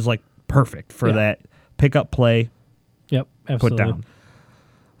this is like perfect for that pick up, play, Yep, absolutely. put down.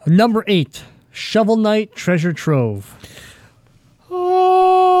 Number 8, Shovel Knight Treasure Trove.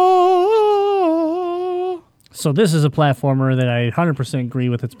 So this is a platformer that I 100% agree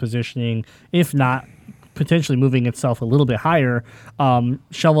with its positioning, if not potentially moving itself a little bit higher.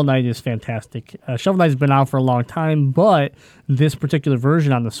 Shovel Knight is fantastic. Shovel Knight has been out for a long time, but this particular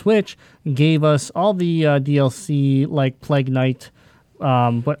version on the Switch gave us all the DLC like Plague Knight,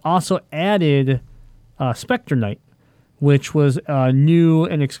 but also added Spectre Knight, which was new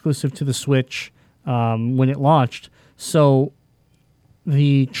and exclusive to the Switch when it launched. So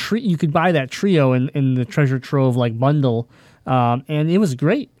you could buy that trio in the Treasure Trove like bundle. And it was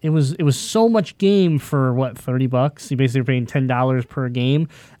great. It was so much game for what, $30? You basically paying $10 per game.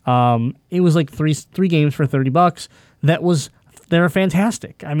 It was like three games for $30. They're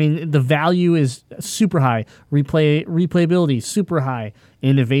fantastic. I mean, the value is super high. Replayability super high.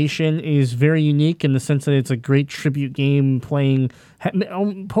 Innovation is very unique in the sense that it's a great tribute game, poking a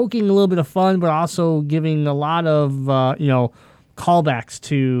little bit of fun, but also giving a lot of callbacks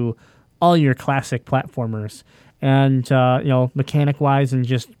to all your classic platformers. And mechanic-wise and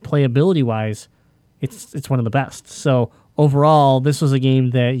just playability-wise, it's one of the best. So overall, this was a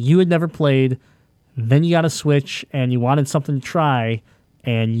game that you had never played. Then you got a Switch, and you wanted something to try,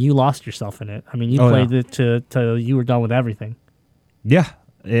 and you lost yourself in it. I mean, you played it till you were done with everything. Yeah,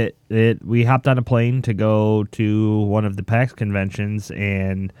 we hopped on a plane to go to one of the PAX conventions,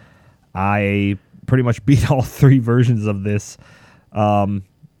 and I pretty much beat all 3 versions of this, from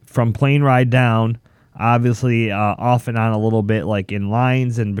plane ride down. Obviously, off and on a little bit, like in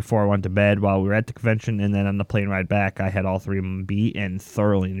lines and before I went to bed while we were at the convention, and then on the plane ride back, I had all 3 of them beat and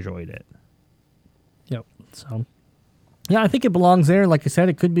thoroughly enjoyed it. Yep. So, yeah, I think it belongs there. Like I said,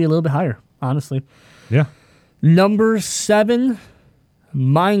 it could be a little bit higher, honestly. Yeah. Number 7,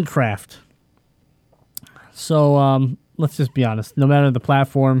 Minecraft. So, let's just be honest. No matter the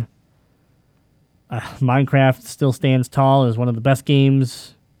platform, Minecraft still stands tall as one of the best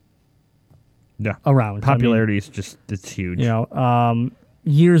games around. Popularity is it's huge.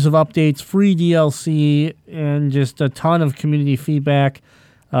 Years of updates, free DLC, and just a ton of community feedback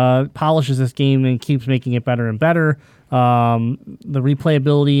polishes this game and keeps making it better and better. The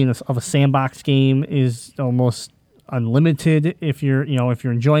replayability of a sandbox game is almost unlimited if you're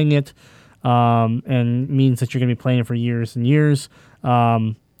enjoying it, and means that you're going to be playing it for years and years.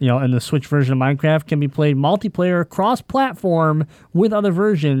 And the Switch version of Minecraft can be played multiplayer, cross-platform with other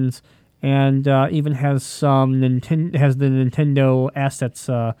versions. And even has the Nintendo assets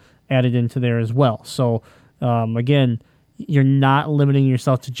added into there as well. So again, you're not limiting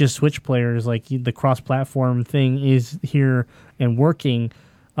yourself to just Switch players. Like the cross-platform thing is here and working.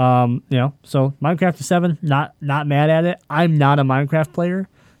 So Minecraft is 7. Not mad at it. I'm not a Minecraft player,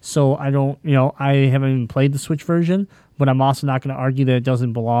 so I don't. I haven't even played the Switch version. But I'm also not going to argue that it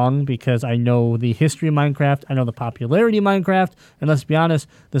doesn't belong because I know the history of Minecraft. I know the popularity of Minecraft. And let's be honest,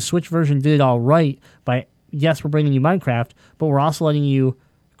 the Switch version did it all right by, yes, we're bringing you Minecraft, but we're also letting you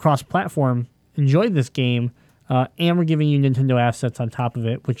cross-platform enjoy this game, and we're giving you Nintendo assets on top of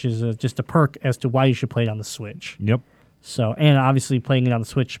it, which is just a perk as to why you should play it on the Switch. Yep. So, and obviously playing it on the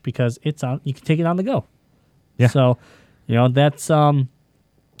Switch because it's on. You can take it on the go. Yeah. So, that's...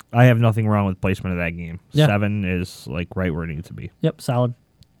 I have nothing wrong with placement of that game. Yeah. 7 is like right where it needs to be. Yep, solid.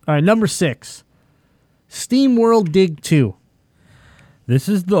 All right, number 6, SteamWorld Dig 2. This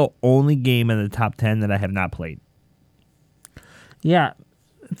is the only game in the top 10 that I have not played. Yeah,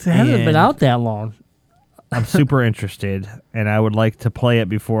 it hasn't been out that long. I'm super interested, and I would like to play it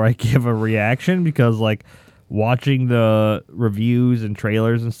before I give a reaction because, like, watching the reviews and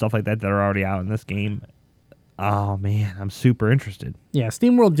trailers and stuff like that are already out in this game, Oh man, I'm super interested. Yeah,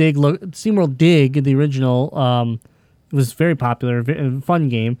 SteamWorld Dig, the original, was very popular, fun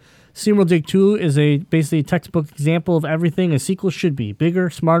game. SteamWorld Dig 2 is basically a textbook example of everything a sequel should be: bigger,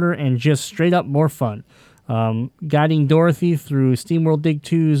 smarter, and just straight up more fun. Guiding Dorothy through SteamWorld Dig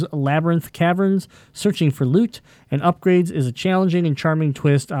 2's labyrinth caverns, searching for loot and upgrades is a challenging and charming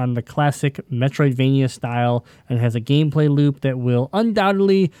twist on the classic Metroidvania style, and has a gameplay loop that will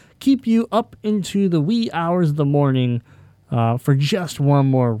undoubtedly keep you up into the wee hours of the morning for just one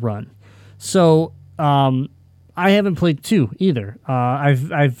more run. So I haven't played 2 either.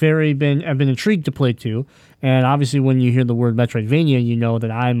 I've been intrigued to play 2. And obviously, when you hear the word Metroidvania, you know that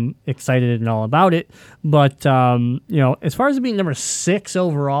I'm excited and all about it. But as far as it being number 6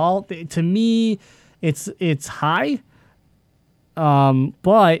 overall, to me, it's high.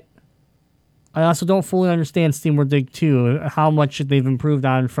 But I also don't fully understand SteamWorld Dig 2, how much they've improved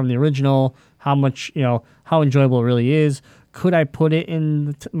on from the original, how much how enjoyable it really is. Could I put it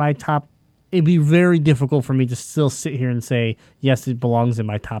in my top? It'd be very difficult for me to still sit here and say yes, it belongs in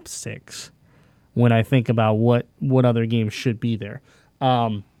my top 6. When I think about what other games should be there.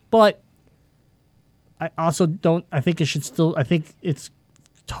 But I also don't, I think it's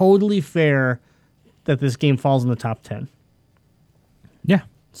totally fair that this game falls in the top 10. Yeah.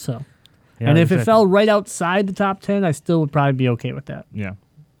 So, Yeah, and if it exactly. fell right outside the top 10, I still would probably be okay with that. Yeah.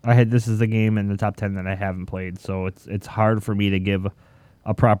 This is the game in the top 10 that I haven't played, so it's hard for me to give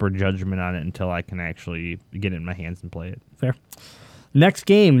a proper judgment on it until I can actually get it in my hands and play it. Fair. Next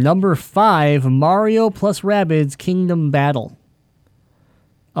game, number 5, Mario plus Rabbids Kingdom Battle.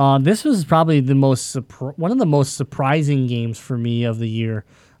 This was probably one of the most surprising games for me of the year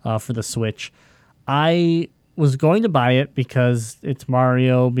for the Switch. I was going to buy it because it's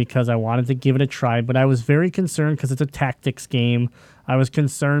Mario, because I wanted to give it a try, but I was very concerned because it's a tactics game. I was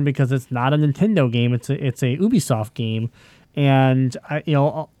concerned because it's not a Nintendo game; it's a Ubisoft game, and I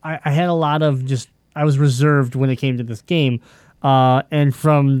had a lot of I was reserved when it came to this game. And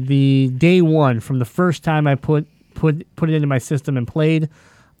from the day one, from the first time I put it into my system and played,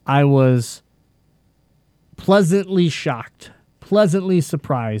 I was pleasantly shocked, pleasantly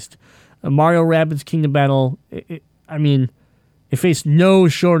surprised. Mario Rabbids Kingdom Battle, it faced no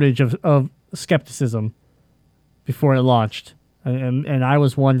shortage of skepticism before it launched. And I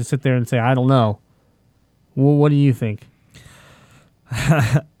was one to sit there and say, I don't know. Well, what do you think?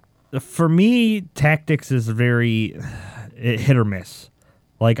 For me, tactics is very hit or miss.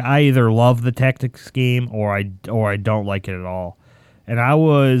 Like, I either love the tactics game or I don't like it at all. And I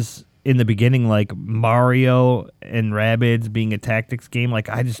was in the beginning like Mario and Rabbids being a tactics game. Like,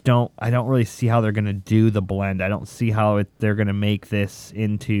 I don't really see how they're gonna do the blend. I don't see how they're gonna make this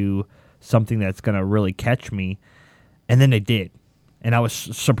into something that's gonna really catch me. And then they did, and I was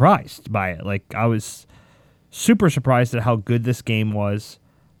surprised by it. Like, I was super surprised at how good this game was.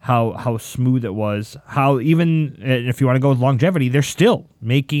 How smooth it was. How even if you want to go with longevity, they're still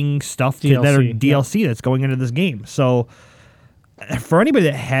making stuff that are DLC that's going into this game. So for anybody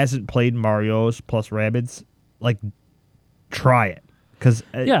that hasn't played Mario's plus Rabbids, like, try it, because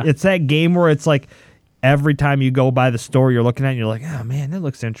it's that game where it's like every time you go by the store, you're looking at it and you're like, oh man, that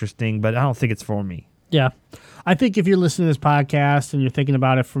looks interesting, but I don't think it's for me. Yeah. I think if you're listening to this podcast and you're thinking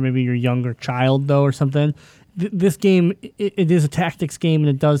about it for maybe your younger child, though, or something, this game, it is a tactics game, and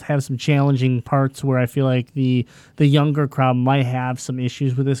it does have some challenging parts where I feel like the younger crowd might have some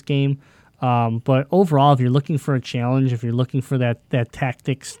issues with this game. But overall, if you're looking for a challenge, if you're looking for that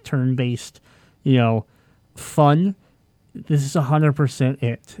tactics turn-based, fun, this is 100%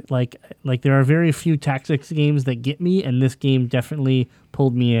 it. Like there are very few tactics games that get me, and this game definitely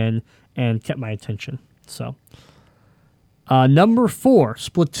pulled me in and kept my attention. So, number 4,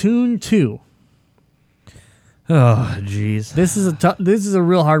 Splatoon 2. Oh, jeez. This is a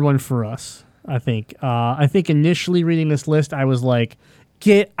real hard one for us, I think. I think initially reading this list, I was like,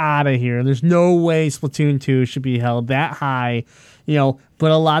 get out of here. There's no way Splatoon 2 should be held that high,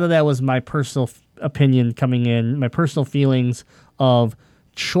 but a lot of that was my personal opinion coming in, my personal feelings of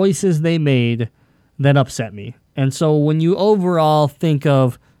choices they made that upset me. And so when you overall think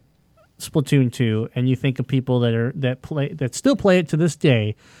of Splatoon 2 and you think of people that still play it to this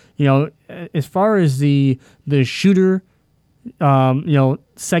day, as far as the shooter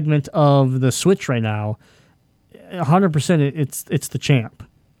segment of the Switch right now, 100% it's the champ.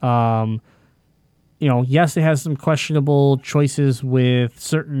 Yes, it has some questionable choices with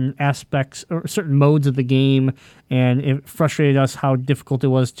certain aspects or certain modes of the game, and it frustrated us how difficult it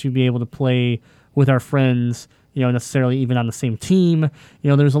was to be able to play with our friends, necessarily even on the same team.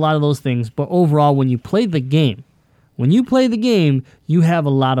 There's a lot of those things, but overall, when you play the game, you have a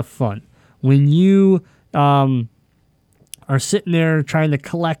lot of fun. When you are sitting there trying to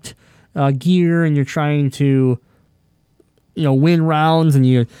collect gear, and you're trying to, win rounds, and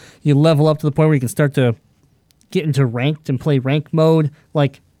you level up to the point where you can start to get into ranked and play ranked mode.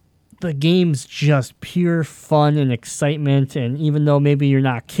 Like, the game's just pure fun and excitement, and even though maybe you're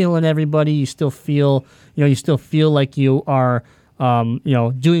not killing everybody, you still feel like you are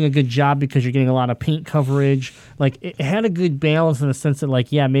doing a good job because you're getting a lot of paint coverage. Like, it had a good balance in the sense that,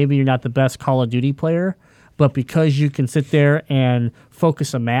 like, yeah, maybe you're not the best Call of Duty player, but because you can sit there and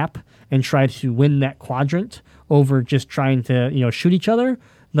focus a map and try to win that quadrant over just trying to, shoot each other,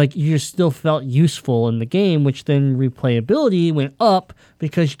 like, you still felt useful in the game, which then replayability went up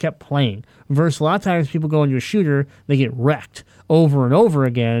because you kept playing. Versus a lot of times people go into a shooter, they get wrecked over and over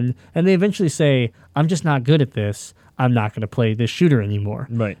again, and they eventually say, I'm just not good at this. I'm not going to play this shooter anymore.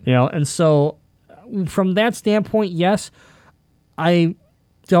 Right. And so from that standpoint, yes,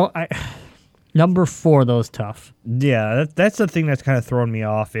 number 4, though, is tough. Yeah, that's the thing that's kind of throwing me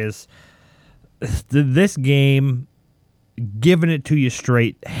off is this game, giving it to you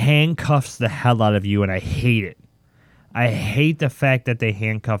straight, handcuffs the hell out of you, and I hate it. I hate the fact that they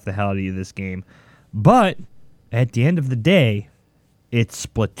handcuff the hell out of you this game. But at the end of the day, it's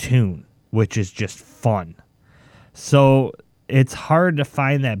Splatoon, which is just fun. So it's hard to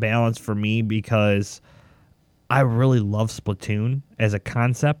find that balance for me because I really love Splatoon as a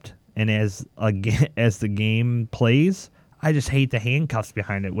concept and as the game plays. I just hate the handcuffs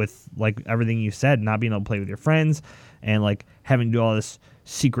behind it with, like, everything you said, not being able to play with your friends and, like, having to do all this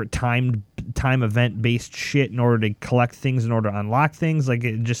secret time event based shit in order to collect things, in order to unlock things. Like,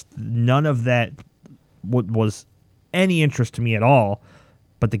 it just, none of that was any interest to me at all.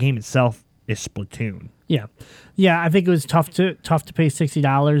 But the game itself is Splatoon. Yeah, I think it was tough to pay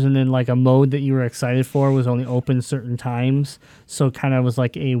 $60, and then, like, a mode that you were excited for was only open certain times. So it kind of was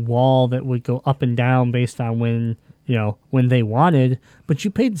like a wall that would go up and down based on when they wanted. But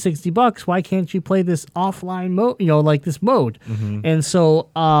you paid $60. Why can't you play this offline mode? Like this mode. Mm-hmm. And so,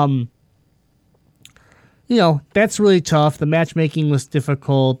 that's really tough. The matchmaking was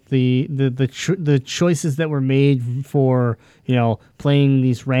difficult. The choices that were made for playing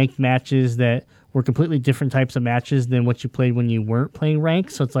these ranked matches that were completely different types of matches than what you played when you weren't playing ranked.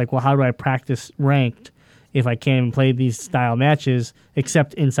 So it's like, well, how do I practice ranked if I can't even play these style matches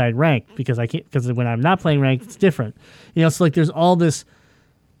except inside ranked? Because when I'm not playing ranked, it's different. So like there's all this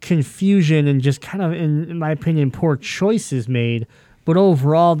confusion and just kind of, in my opinion, poor choices made. But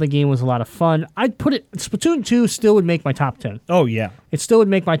overall, the game was a lot of fun. I'd put it, Splatoon 2 still would make my top 10. Oh, yeah. It still would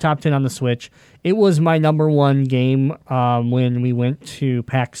make my top 10 on the Switch. It was my number 1 game when we went to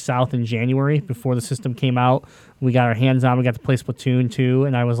PAX South in January before the system came out. We got our hands on, we got to play Splatoon 2,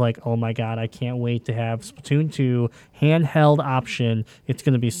 and I was like, oh my God, I can't wait to have Splatoon 2 handheld option. It's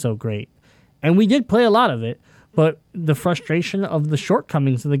going to be so great. And we did play a lot of it. But the frustration of the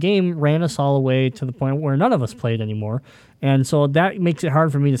shortcomings of the game ran us all away to the point where none of us played anymore. And so that makes it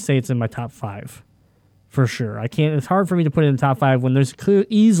hard for me to say it's in my top 5. For sure. It's hard for me to put it in the top 5 when there's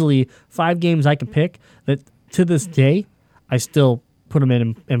easily 5 games I can pick that to this day, I still put them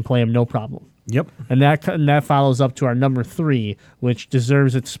in and play them no problem. Yep. And that follows up to our number 3, which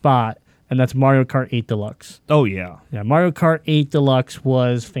deserves its spot, and that's Mario Kart 8 Deluxe. Oh, yeah. Yeah, Mario Kart 8 Deluxe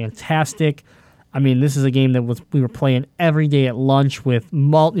was fantastic. I mean, this is a game that we were playing every day at lunch with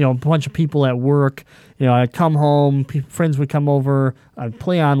a bunch of people at work. I'd come home, friends would come over, I'd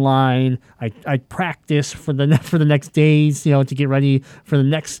play online, I'd practice for the next days, to get ready for the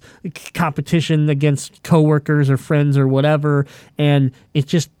next competition against coworkers or friends or whatever. And it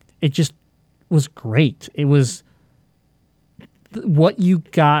just was great. It was what you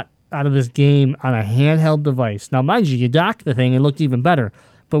got out of this game on a handheld device. Now, mind you dock the thing and it looked even better.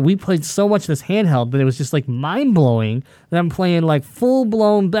 But we played so much this handheld that it was just like mind-blowing that I'm playing like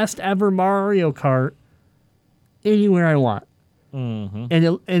full-blown best ever Mario Kart anywhere I want. Mm-hmm.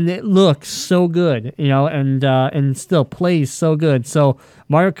 And it looks so good, and still plays so good. So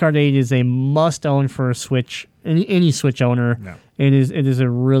Mario Kart 8 is a must-own for a Switch, any Switch owner. No. It is a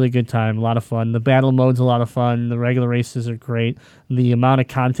really good time, a lot of fun. The battle mode's a lot of fun. The regular races are great. The amount of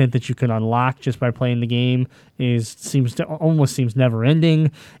content that you can unlock just by playing the game almost seems never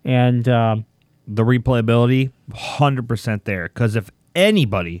ending. And the replayability, 100% there. Because if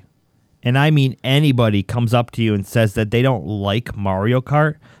anybody, and I mean anybody, comes up to you and says that they don't like Mario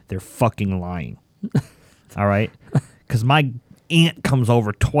Kart, they're fucking lying. All right? Because my aunt comes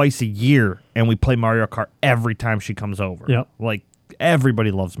over twice a year, and we play Mario Kart every time she comes over. Yep. Like, everybody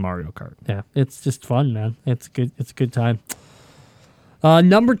loves Mario Kart. Yeah, it's just fun, man. It's good. It's a good time.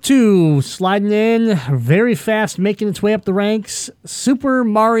 Number 2, sliding in very fast, making its way up the ranks. Super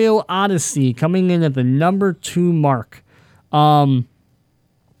Mario Odyssey coming in at the number 2 mark. I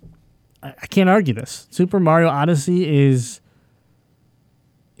can't argue this. Super Mario Odyssey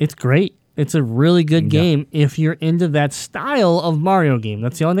it's great. It's a really good game if you're into that style of Mario game.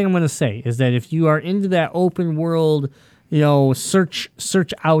 That's the only thing I'm going to say, is that if you are into that open world, search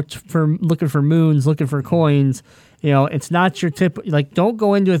out for looking for moons, looking for coins, it's not your don't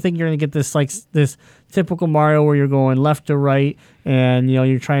go into it thinking you're going to get this typical Mario where you're going left to right and,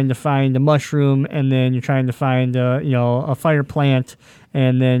 you're trying to find a mushroom and then you're trying to find, a fire plant.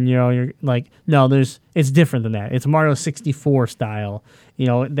 And then, you're like, no, it's different than that. It's Mario 64 style.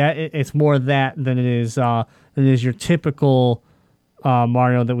 It's more that than it is your typical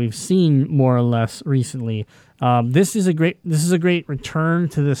Mario that we've seen more or less recently. This is a great return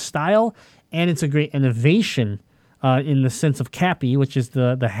to this style, and it's a great innovation in the sense of Cappy, which is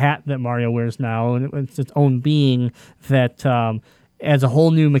the hat that Mario wears now, and it's its own being that adds a whole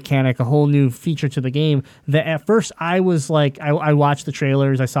new mechanic, a whole new feature to the game. That at first I was like, I watched the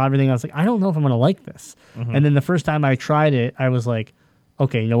trailers, I saw everything, I was like, I don't know if I'm going to like this. Mm-hmm. And then the first time I tried it, I was like,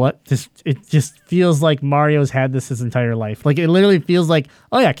 okay, you know what? It just feels like Mario's had this his entire life. Like, it literally feels like,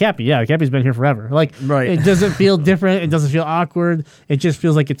 oh yeah, Cappy. Yeah, Cappy's been here forever. Like, right. It doesn't feel different. It doesn't feel awkward. It just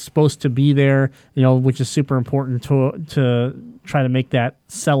feels like it's supposed to be there, which is super important to try to make that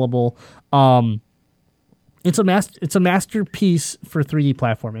sellable. It's a masterpiece for 3D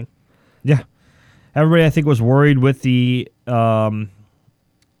platforming. Yeah. Everybody, I think, was worried with the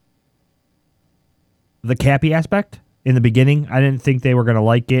Cappy aspect in the beginning. I didn't think they were going to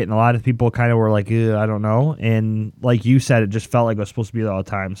like it, and a lot of people kind of were like, I don't know. And like you said, it just felt like it was supposed to be there all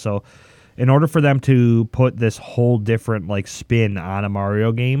the time. So in order for them to put this whole different spin on a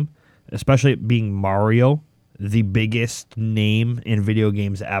Mario game, especially it being Mario, the biggest name in video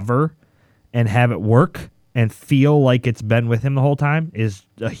games ever, and have it work and feel like it's been with him the whole time is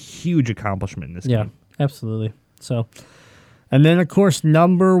a huge accomplishment in this game. Yeah, absolutely. So, and then, of course,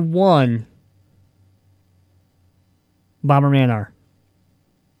 number 1, Bomberman R.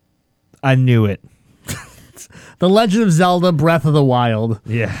 I knew it. The Legend of Zelda Breath of the Wild.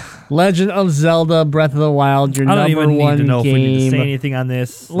 Yeah. Legend of Zelda Breath of the Wild, your number 1 game. I don't even need to know if we need to say anything on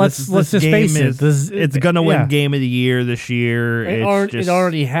this. Let's just face it. It's going to win Game of the Year this year. It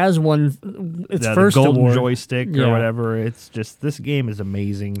already has won its first Golden award. Joystick or whatever. It's just, this game is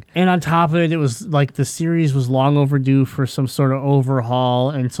amazing. And on top of it, it was like the series was long overdue for some sort of overhaul.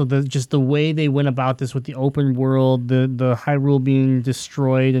 And so the way they went about this with the open world, the Hyrule being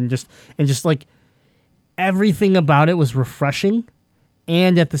destroyed, and just like everything about it was refreshing.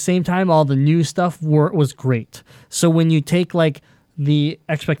 And at the same time, all the new stuff was great. So when you take the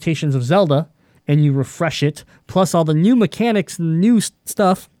expectations of Zelda and you refresh it, plus all the new mechanics and new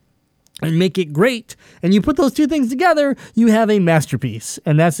stuff, and make it great, and you put those two things together, you have a masterpiece.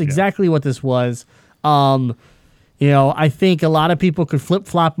 And that's exactly what this was. I think a lot of people could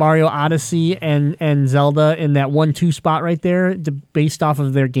flip-flop Mario Odyssey and Zelda in that 1-2 spot right there based off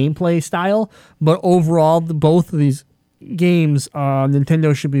of their gameplay style. But overall, both of these games,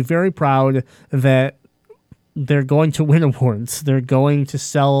 Nintendo should be very proud that they're going to win awards. They're going to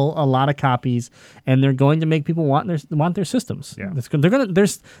sell a lot of copies, and they're going to make people want their systems. Yeah.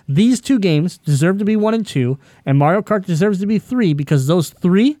 These 2 games deserve to be 1 and 2, and Mario Kart deserves to be 3 because those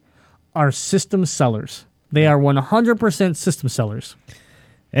 3 are system sellers. They are 100% system sellers.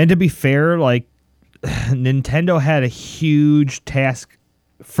 And to be fair, Nintendo had a huge task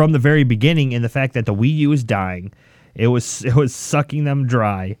from the very beginning in the fact that the Wii U was dying. It was sucking them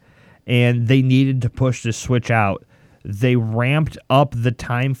dry, and they needed to push the Switch out. They ramped up the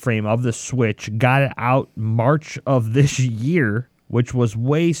time frame of the Switch, got it out March of this year, which was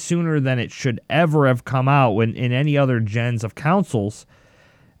way sooner than it should ever have come out in any other gens of consoles.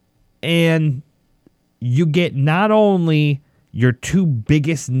 And you get not only your 2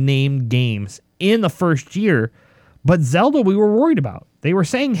 biggest named games in the first year, but Zelda we were worried about. They were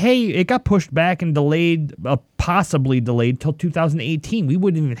saying, hey, it got pushed back and delayed, possibly delayed till 2018. We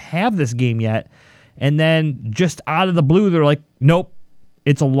wouldn't even have this game yet. And then just out of the blue, they're like, nope,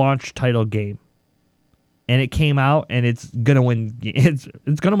 it's a launch title game. And it came out, and it's gonna win. It's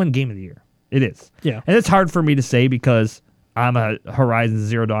gonna win Game of the Year. It is. Yeah. And it's hard for me to say because I'm a Horizon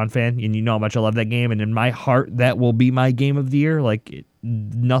Zero Dawn fan, and you know how much I love that game. And in my heart, that will be my Game of the Year.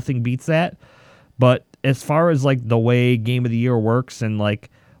 Nothing beats that. But as far as the way Game of the Year works and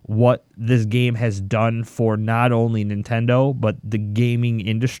what this game has done for not only Nintendo but the gaming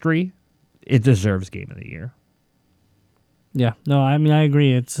industry, it deserves Game of the Year. Yeah, no, I mean I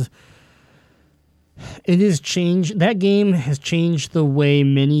agree. It has changed. That game has changed the way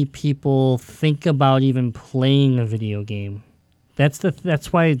many people think about even playing a video game.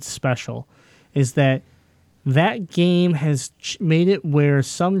 That's why it's special, is that game has made it where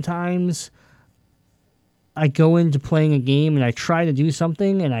sometimes I go into playing a game and I try to do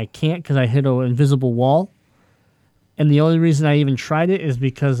something and I can't because I hit an invisible wall. And the only reason I even tried it is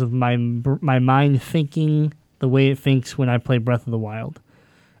because of my mind thinking the way it thinks when I play Breath of the Wild.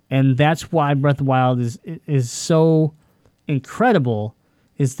 And that's why Breath of the Wild is so incredible,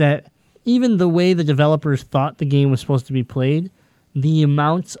 is that even the way the developers thought the game was supposed to be played, the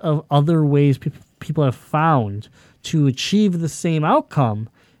amounts of other ways people have found to achieve the same outcome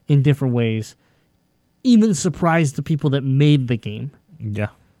in different ways even surprised the people that made the game. Yeah.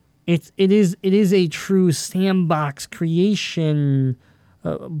 It is a true sandbox creation,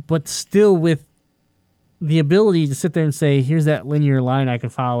 but still with the ability to sit there and say, here's that linear line I can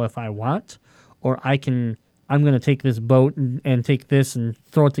follow if I want, or I'm going to take this boat and take this and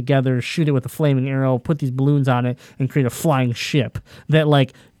throw it together, shoot it with a flaming arrow, put these balloons on it, and create a flying ship that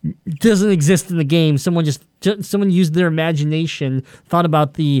like doesn't exist in the game. Someone used their imagination, thought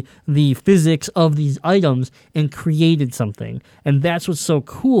about the physics of these items, and created something. And that's what's so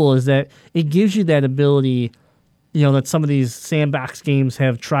cool, is that it gives you that ability, that some of these sandbox games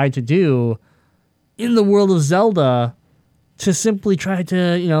have tried to do in the world of Zelda, to simply try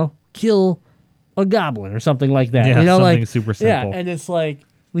to, kill a goblin or something like that. Yeah, something like super simple. Yeah, and it's like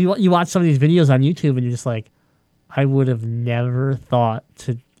you watch some of these videos on YouTube and you're just like, I would have never thought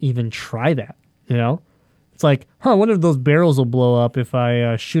to even try that. It's like, I wonder if those barrels will blow up if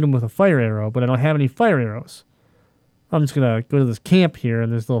I shoot them with a fire arrow, but I don't have any fire arrows. I'm just gonna go to this camp here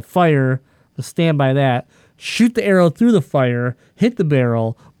and there's a little fire. I'll stand by that, shoot the arrow through the fire, hit the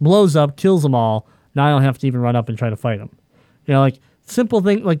barrel, blows up, kills them all. Now I don't have to even run up and try to fight them. Like simple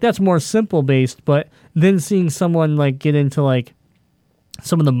thing, like that's more simple based. But then seeing someone like get into like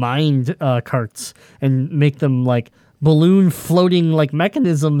some of the mind carts and make them like balloon floating like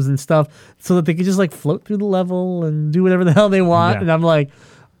mechanisms and stuff, so that they could just like float through the level and do whatever the hell they want. Yeah. And I'm like,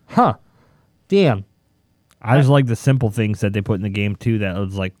 damn. I just like the simple things that they put in the game too. That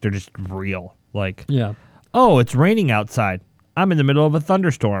was like they're just real. Like, Yeah. oh, it's raining outside. I'm in the middle of a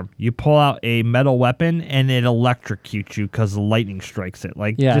thunderstorm. You pull out a metal weapon and it electrocutes you because the lightning strikes it.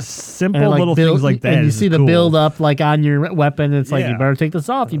 Like, just simple And, like, little things like that. And you is see the cool. build up like on your weapon. It's like, Yeah. you better take this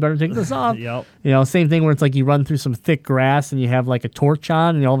off. You better take this off. Yep. Same thing where it's like you run through some thick grass and you have like a torch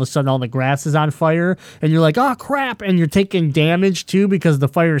on and all of a sudden all the grass is on fire and you're like, oh crap. And you're taking damage too because the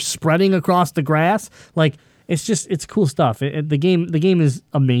fire is spreading across the grass. Like, it's cool stuff. The game is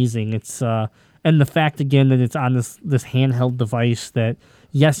amazing. It's, and the fact, again, that it's on this handheld device that,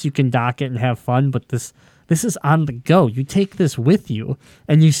 yes, you can dock it and have fun, but this is on the go. You take this with you,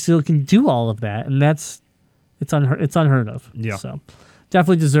 and you still can do all of that, and it's unheard of. Yeah. So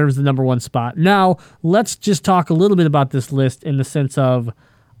definitely deserves the number one spot. Now, let's just talk a little bit about this list in the sense of,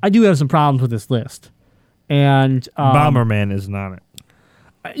 I do have some problems with this list. And Bomberman isn't on it.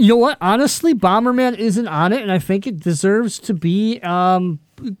 you know what? Honestly, Bomberman isn't on it, and I think it deserves to be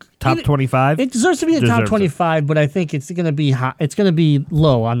Top 25? It deserves to be in the top Deserves it. 25, but I think it's going to be high. It's going to be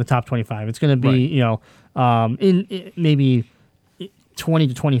low on the top 25. It's going to be, in maybe 20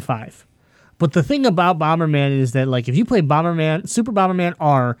 to 25. But the thing about Bomberman is that, like, if you play Bomberman, Super Bomberman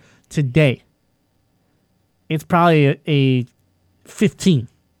R today, it's probably a 15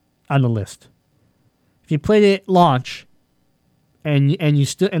 on the list. If you played it at launch, and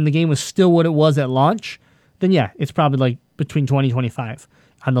the game was still what it was at launch, then yeah, it's probably like between 20 and 25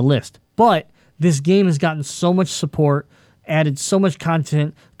 on the list. But this game has gotten so much support, added so much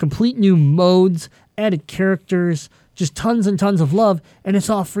content, complete new modes, added characters, just tons and tons of love, and it's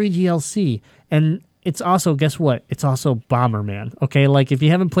all free DLC. And it's also, guess what? It's also Bomberman. Okay, like if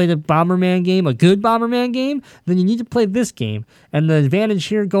you haven't played a Bomberman game, a good Bomberman game, then you need to play this game. And the advantage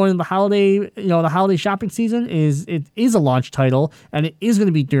here going into the holiday shopping season is it is a launch title and it is going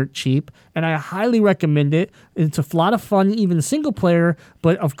to be dirt cheap. And I highly recommend it. It's a lot of fun, even single player.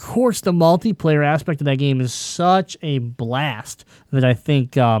 But of course, the multiplayer aspect of that game is such a blast that I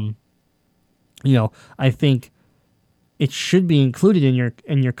think, I think it should be included in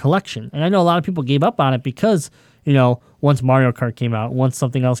your collection. And I know a lot of people gave up on it because, once Mario Kart came out, once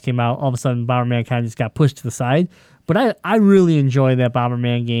something else came out, all of a sudden Bomberman kind of just got pushed to the side. But I really enjoy that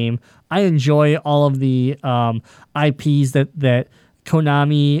Bomberman game. I enjoy all of the IPs that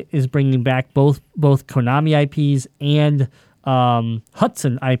Konami is bringing back, both Konami IPs and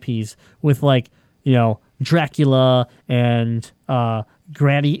Hudson IPs with Dracula and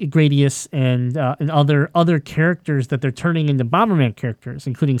Gradius and other characters that they're turning into Bomberman characters,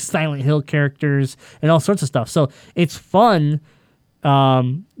 including Silent Hill characters and all sorts of stuff. So it's fun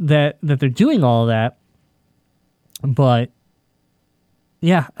that they're doing all of that. But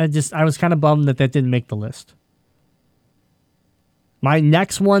yeah, I was kind of bummed that didn't make the list. My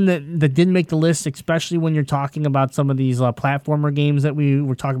next one that didn't make the list, especially when you're talking about some of these platformer games that we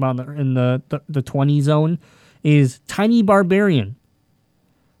were talking about in the 20 zone, is Tiny Barbarian.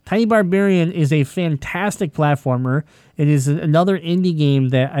 Tiny Barbarian is a fantastic platformer. It is another indie game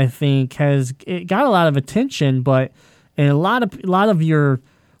that I think it got a lot of attention, but and a lot of your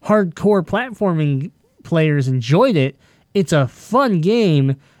hardcore platforming players enjoyed it. It's a fun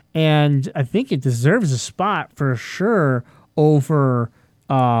game, and I think it deserves a spot for sure over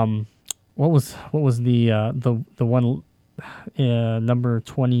what was the one number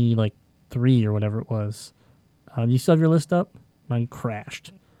 23 or whatever it was. You still have your list up? Mine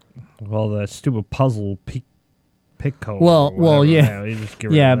crashed. Well, the stupid puzzle Pico. Well, yeah. You just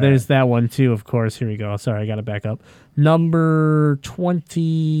get rid of that. There's that one too, of course. Here we go. Sorry, I got to back up. Number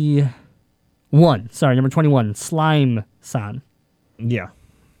 21. Sorry, number 21. Slime San. Yeah.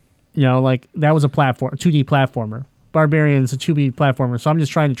 That was a 2D platformer. Barbarian's a 2D platformer, so I'm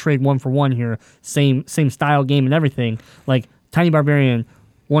just trying to trade one for one here. Same style game and everything. Like Tiny Barbarian,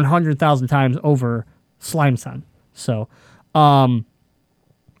 100,000 times over Slime San. So, and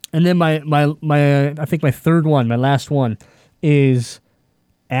then my I think my third one, my last one, is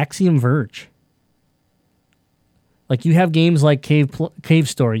Axiom Verge. Like you have games like Cave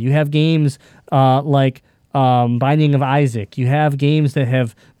Story. You have games like Binding of Isaac. You have games that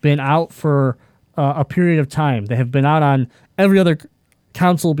have been out for a period of time. They have been out on every other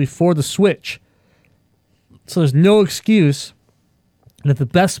console before the Switch. So there's no excuse that the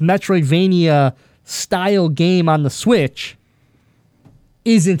best Metroidvania style game on the Switch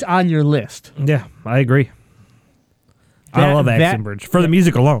isn't on your list. Yeah, I agree. I love Axiom Verge for the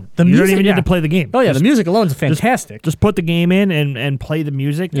music alone. You don't even need to play the game. Oh yeah, the music alone is fantastic. Just put the game in and play the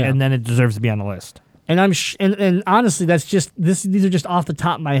music, and then it deserves to be on the list. And and honestly, that's just these are just off the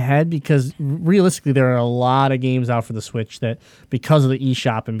top of my head, because realistically, there are a lot of games out for the Switch that, because of the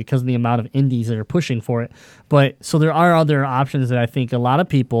eShop and because of the amount of indies that are pushing for it. But so there are other options that I think a lot of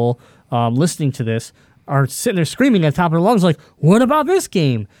people listening to this are sitting there screaming at the top of their lungs, like, "What about this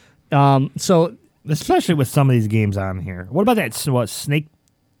game?" So especially with some of these games on here. What about that? What Snake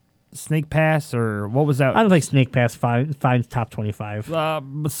Pass, or what was that? I don't think Snake Pass finds top 25.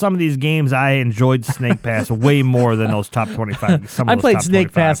 But some of these games, I enjoyed Snake Pass way more than those top 25. I played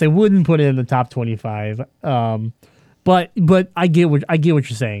Snake Pass. I wouldn't put it in the top 25. But I get what you're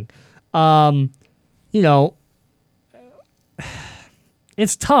saying.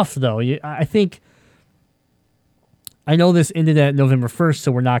 It's tough though. I think. I know this ended at November 1st,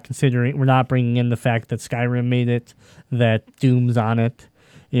 so we're not bringing in the fact that Skyrim made it, that Doom's on it.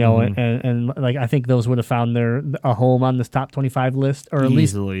 And like I think those would have found a home on this top 25 list, or at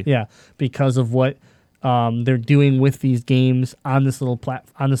easily. least because of what they're doing with these games on this little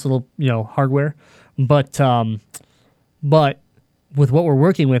hardware. But with what we're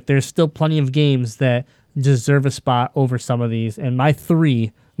working with, there's still plenty of games that deserve a spot over some of these. And my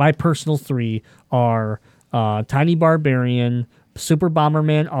personal three are Tiny Barbarian, Super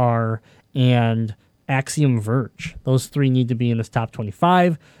Bomberman R, and Axiom Verge. Those three need to be in this top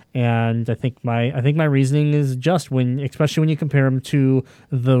 25, and I think my reasoning is just especially when you compare them to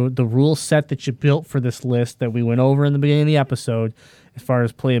the rule set that you built for this list that we went over in the beginning of the episode, as far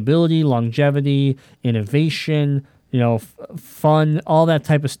as playability, longevity, innovation, fun, all that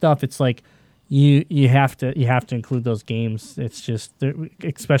type of stuff. It's like you have to include those games. It's just,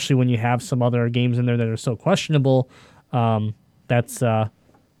 especially when you have some other games in there that are so questionable. Those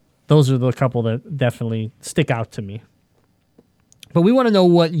are the couple that definitely stick out to me. But we want to know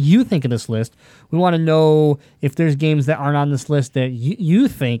what you think of this list. We want to know if there's games that aren't on this list that you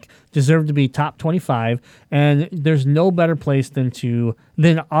think deserve to be top 25. And there's no better place than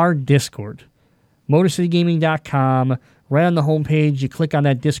our Discord. MotorCityGaming.com. Right on the homepage, you click on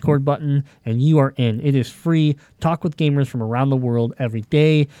that Discord button, and you are in. It is free. Talk with gamers from around the world every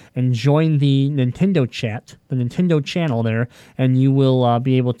day, and join the Nintendo chat, the Nintendo channel there, and you will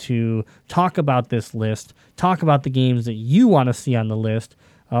be able to talk about this list, talk about the games that you want to see on the list,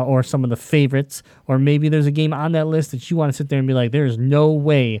 or some of the favorites, or maybe there's a game on that list that you want to sit there and be like, there's no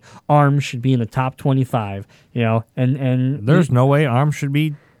way ARMS should be in the top 25, and there's no way ARMS should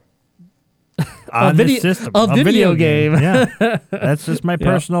be on this system. A video game. Yeah. That's just my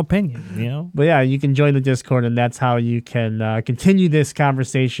personal opinion, But yeah, you can join the Discord, and that's how you can continue this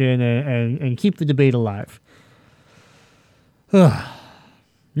conversation and keep the debate alive.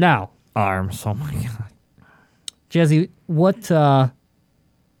 Now, Arms. Oh my god. Jazzy, what,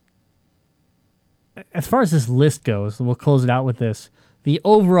 as far as this list goes, and we'll close it out with this, the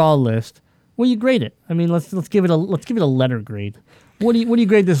overall list, what do you grade it? I mean, let's give it a letter grade. What do you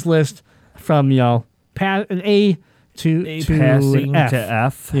grade this list from, an A to Passing F? to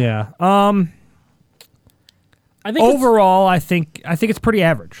F. Yeah. I think Overall, I think it's pretty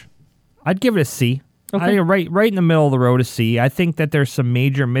average. I'd give it a C. Okay. I think right in the middle of the road, a C. I think that there's some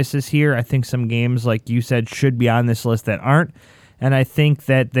major misses here. I think some games, like you said, should be on this list that aren't. And I think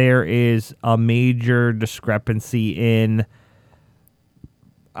that there is a major discrepancy in,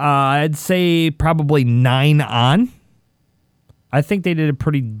 I'd say probably 9 on. I think they did a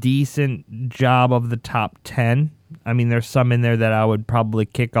pretty decent job of the top 10. I mean, there's some in there that I would probably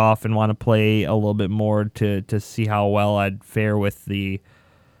kick off and want to play a little bit more to see how well I'd fare with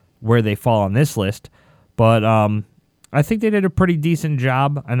where they fall on this list. But I think they did a pretty decent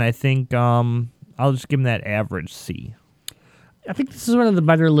job, and I think I'll just give them that average C. I think this is one of the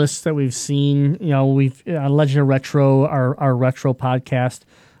better lists that we've seen. We've Legend of Retro, our retro podcast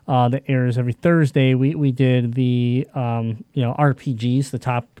that airs every Thursday. We did the RPGs, the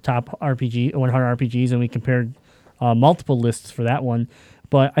top RPG 100 RPGs, and we compared multiple lists for that one.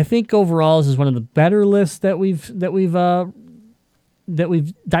 But I think overall this is one of the better lists that we've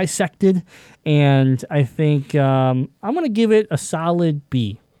dissected, and I think I'm going to give it a solid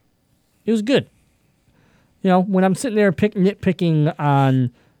B. It was good. When I'm sitting there nitpicking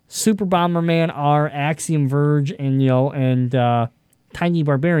on Super Bomberman R, Axiom Verge, and Tiny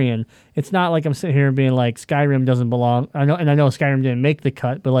Barbarian, it's not like I'm sitting here being like Skyrim doesn't belong. I know Skyrim didn't make the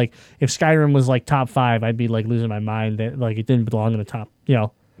cut, but like if Skyrim was like top 5, I'd be like losing my mind that like it didn't belong in the top.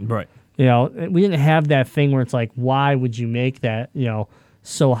 Right. We didn't have that thing where it's like, why would you make that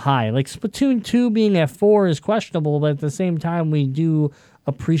so high? Like Splatoon 2 being at 4 is questionable, but at the same time, we do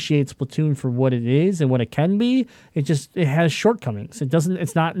appreciate Splatoon for what it is and what it can be. It has shortcomings.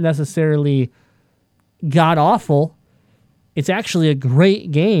 It's not necessarily god awful. It's actually a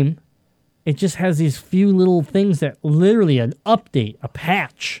great game. It just has these few little things that literally an update, a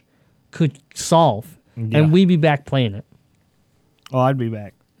patch could solve. Yeah. And we'd be back playing it. Oh, I'd be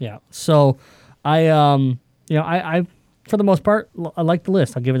back. Yeah. So I for the most part, I like the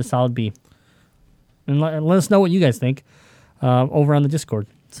list. I'll give it a solid B. And let us know what you guys think over on the Discord.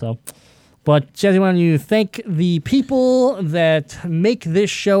 So, but Jazzy, why don't you thank the people that make this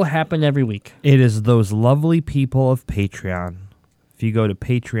show happen every week? It is those lovely people of Patreon. If you go to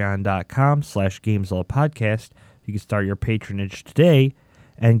patreon.com/Gamezilla Podcast, you can start your patronage today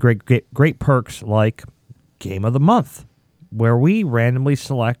and great perks like Game of the Month, where we randomly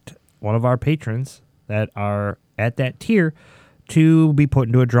select one of our patrons that are at that tier to be put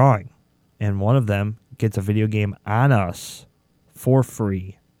into a drawing. And one of them gets a video game on us for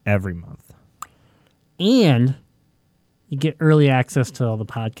free every month. And you get early access to all the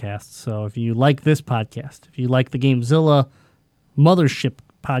podcasts. So if you like this podcast, if you like the Gamezilla Mothership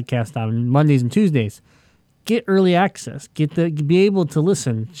podcast on Mondays and Tuesdays, get early access. Be able to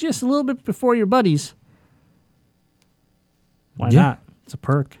listen just a little bit before your buddies. Why not? It's a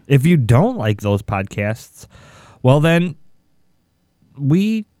perk. If you don't like those podcasts, well then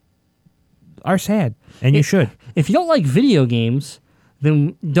we are sad, and you should. If you don't like video games,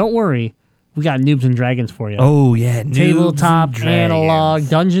 then don't worry. We got Noobs and Dragons for you. Oh, yeah. Tabletop, analog,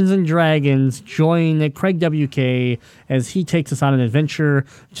 Dungeons and Dragons. Join Craig WK as he takes us on an adventure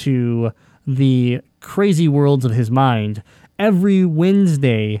to the crazy worlds of his mind every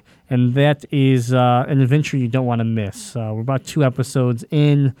Wednesday, and that is an adventure you don't want to miss. We're about 2 episodes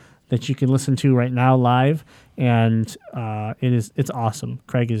in that you can listen to right now live, and it's awesome.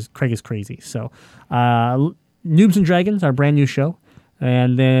 Craig is crazy. So, Noobs and Dragons, our brand new show.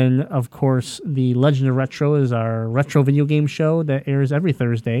 And then, of course, the Legend of Retro is our retro video game show that airs every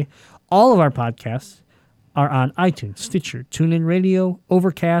Thursday. All of our podcasts are on iTunes, Stitcher, TuneIn Radio,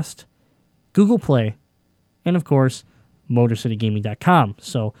 Overcast, Google Play, and, of course, MotorCityGaming.com.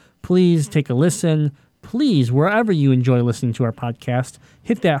 So please take a listen. Please, wherever you enjoy listening to our podcast,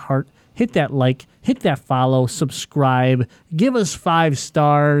 hit that heart, hit that like, hit that follow, subscribe, give us 5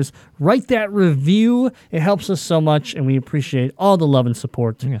 stars, write that review. It helps us so much, and we appreciate all the love and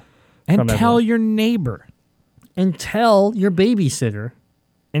support. Yeah. And tell everyone. your neighbor. And tell your babysitter.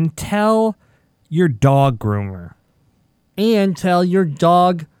 And tell your dog groomer. And tell your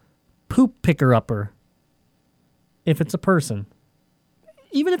dog poop picker-upper. If it's a person.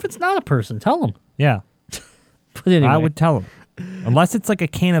 Even if it's not a person, tell them. Yeah. But anyway. I would tell them. Unless it's like a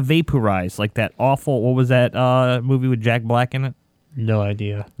can of Vaporize, like that awful, what was that movie with Jack Black in it? No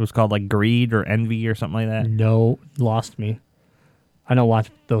idea. It was called like Greed or Envy or something like that. No, lost me. I don't watch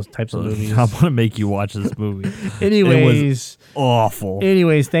those types of movies. I'm gonna make you watch this movie. Anyways, it was awful.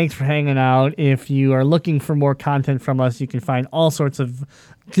 Anyways, thanks for hanging out. If you are looking for more content from us, you can find all sorts of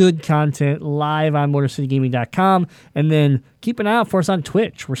good content live on MotorCityGaming.com. And then keep an eye out for us on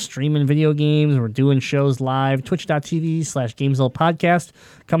Twitch. We're streaming video games. We're doing shows live. Twitch.tv/Gamezilla Podcast.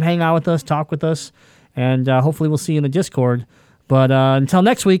 Come hang out with us. Talk with us. And hopefully we'll see you in the Discord. But until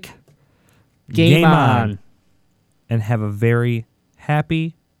next week, game on. And have a very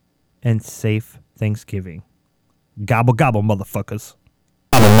happy and safe Thanksgiving. Gobble, gobble, motherfuckers.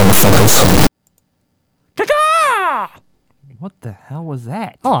 Caca! What the hell was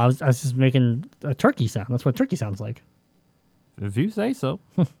that? Oh, I was just making a turkey sound. That's what turkey sounds like. If you say so.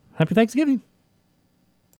 Happy Thanksgiving.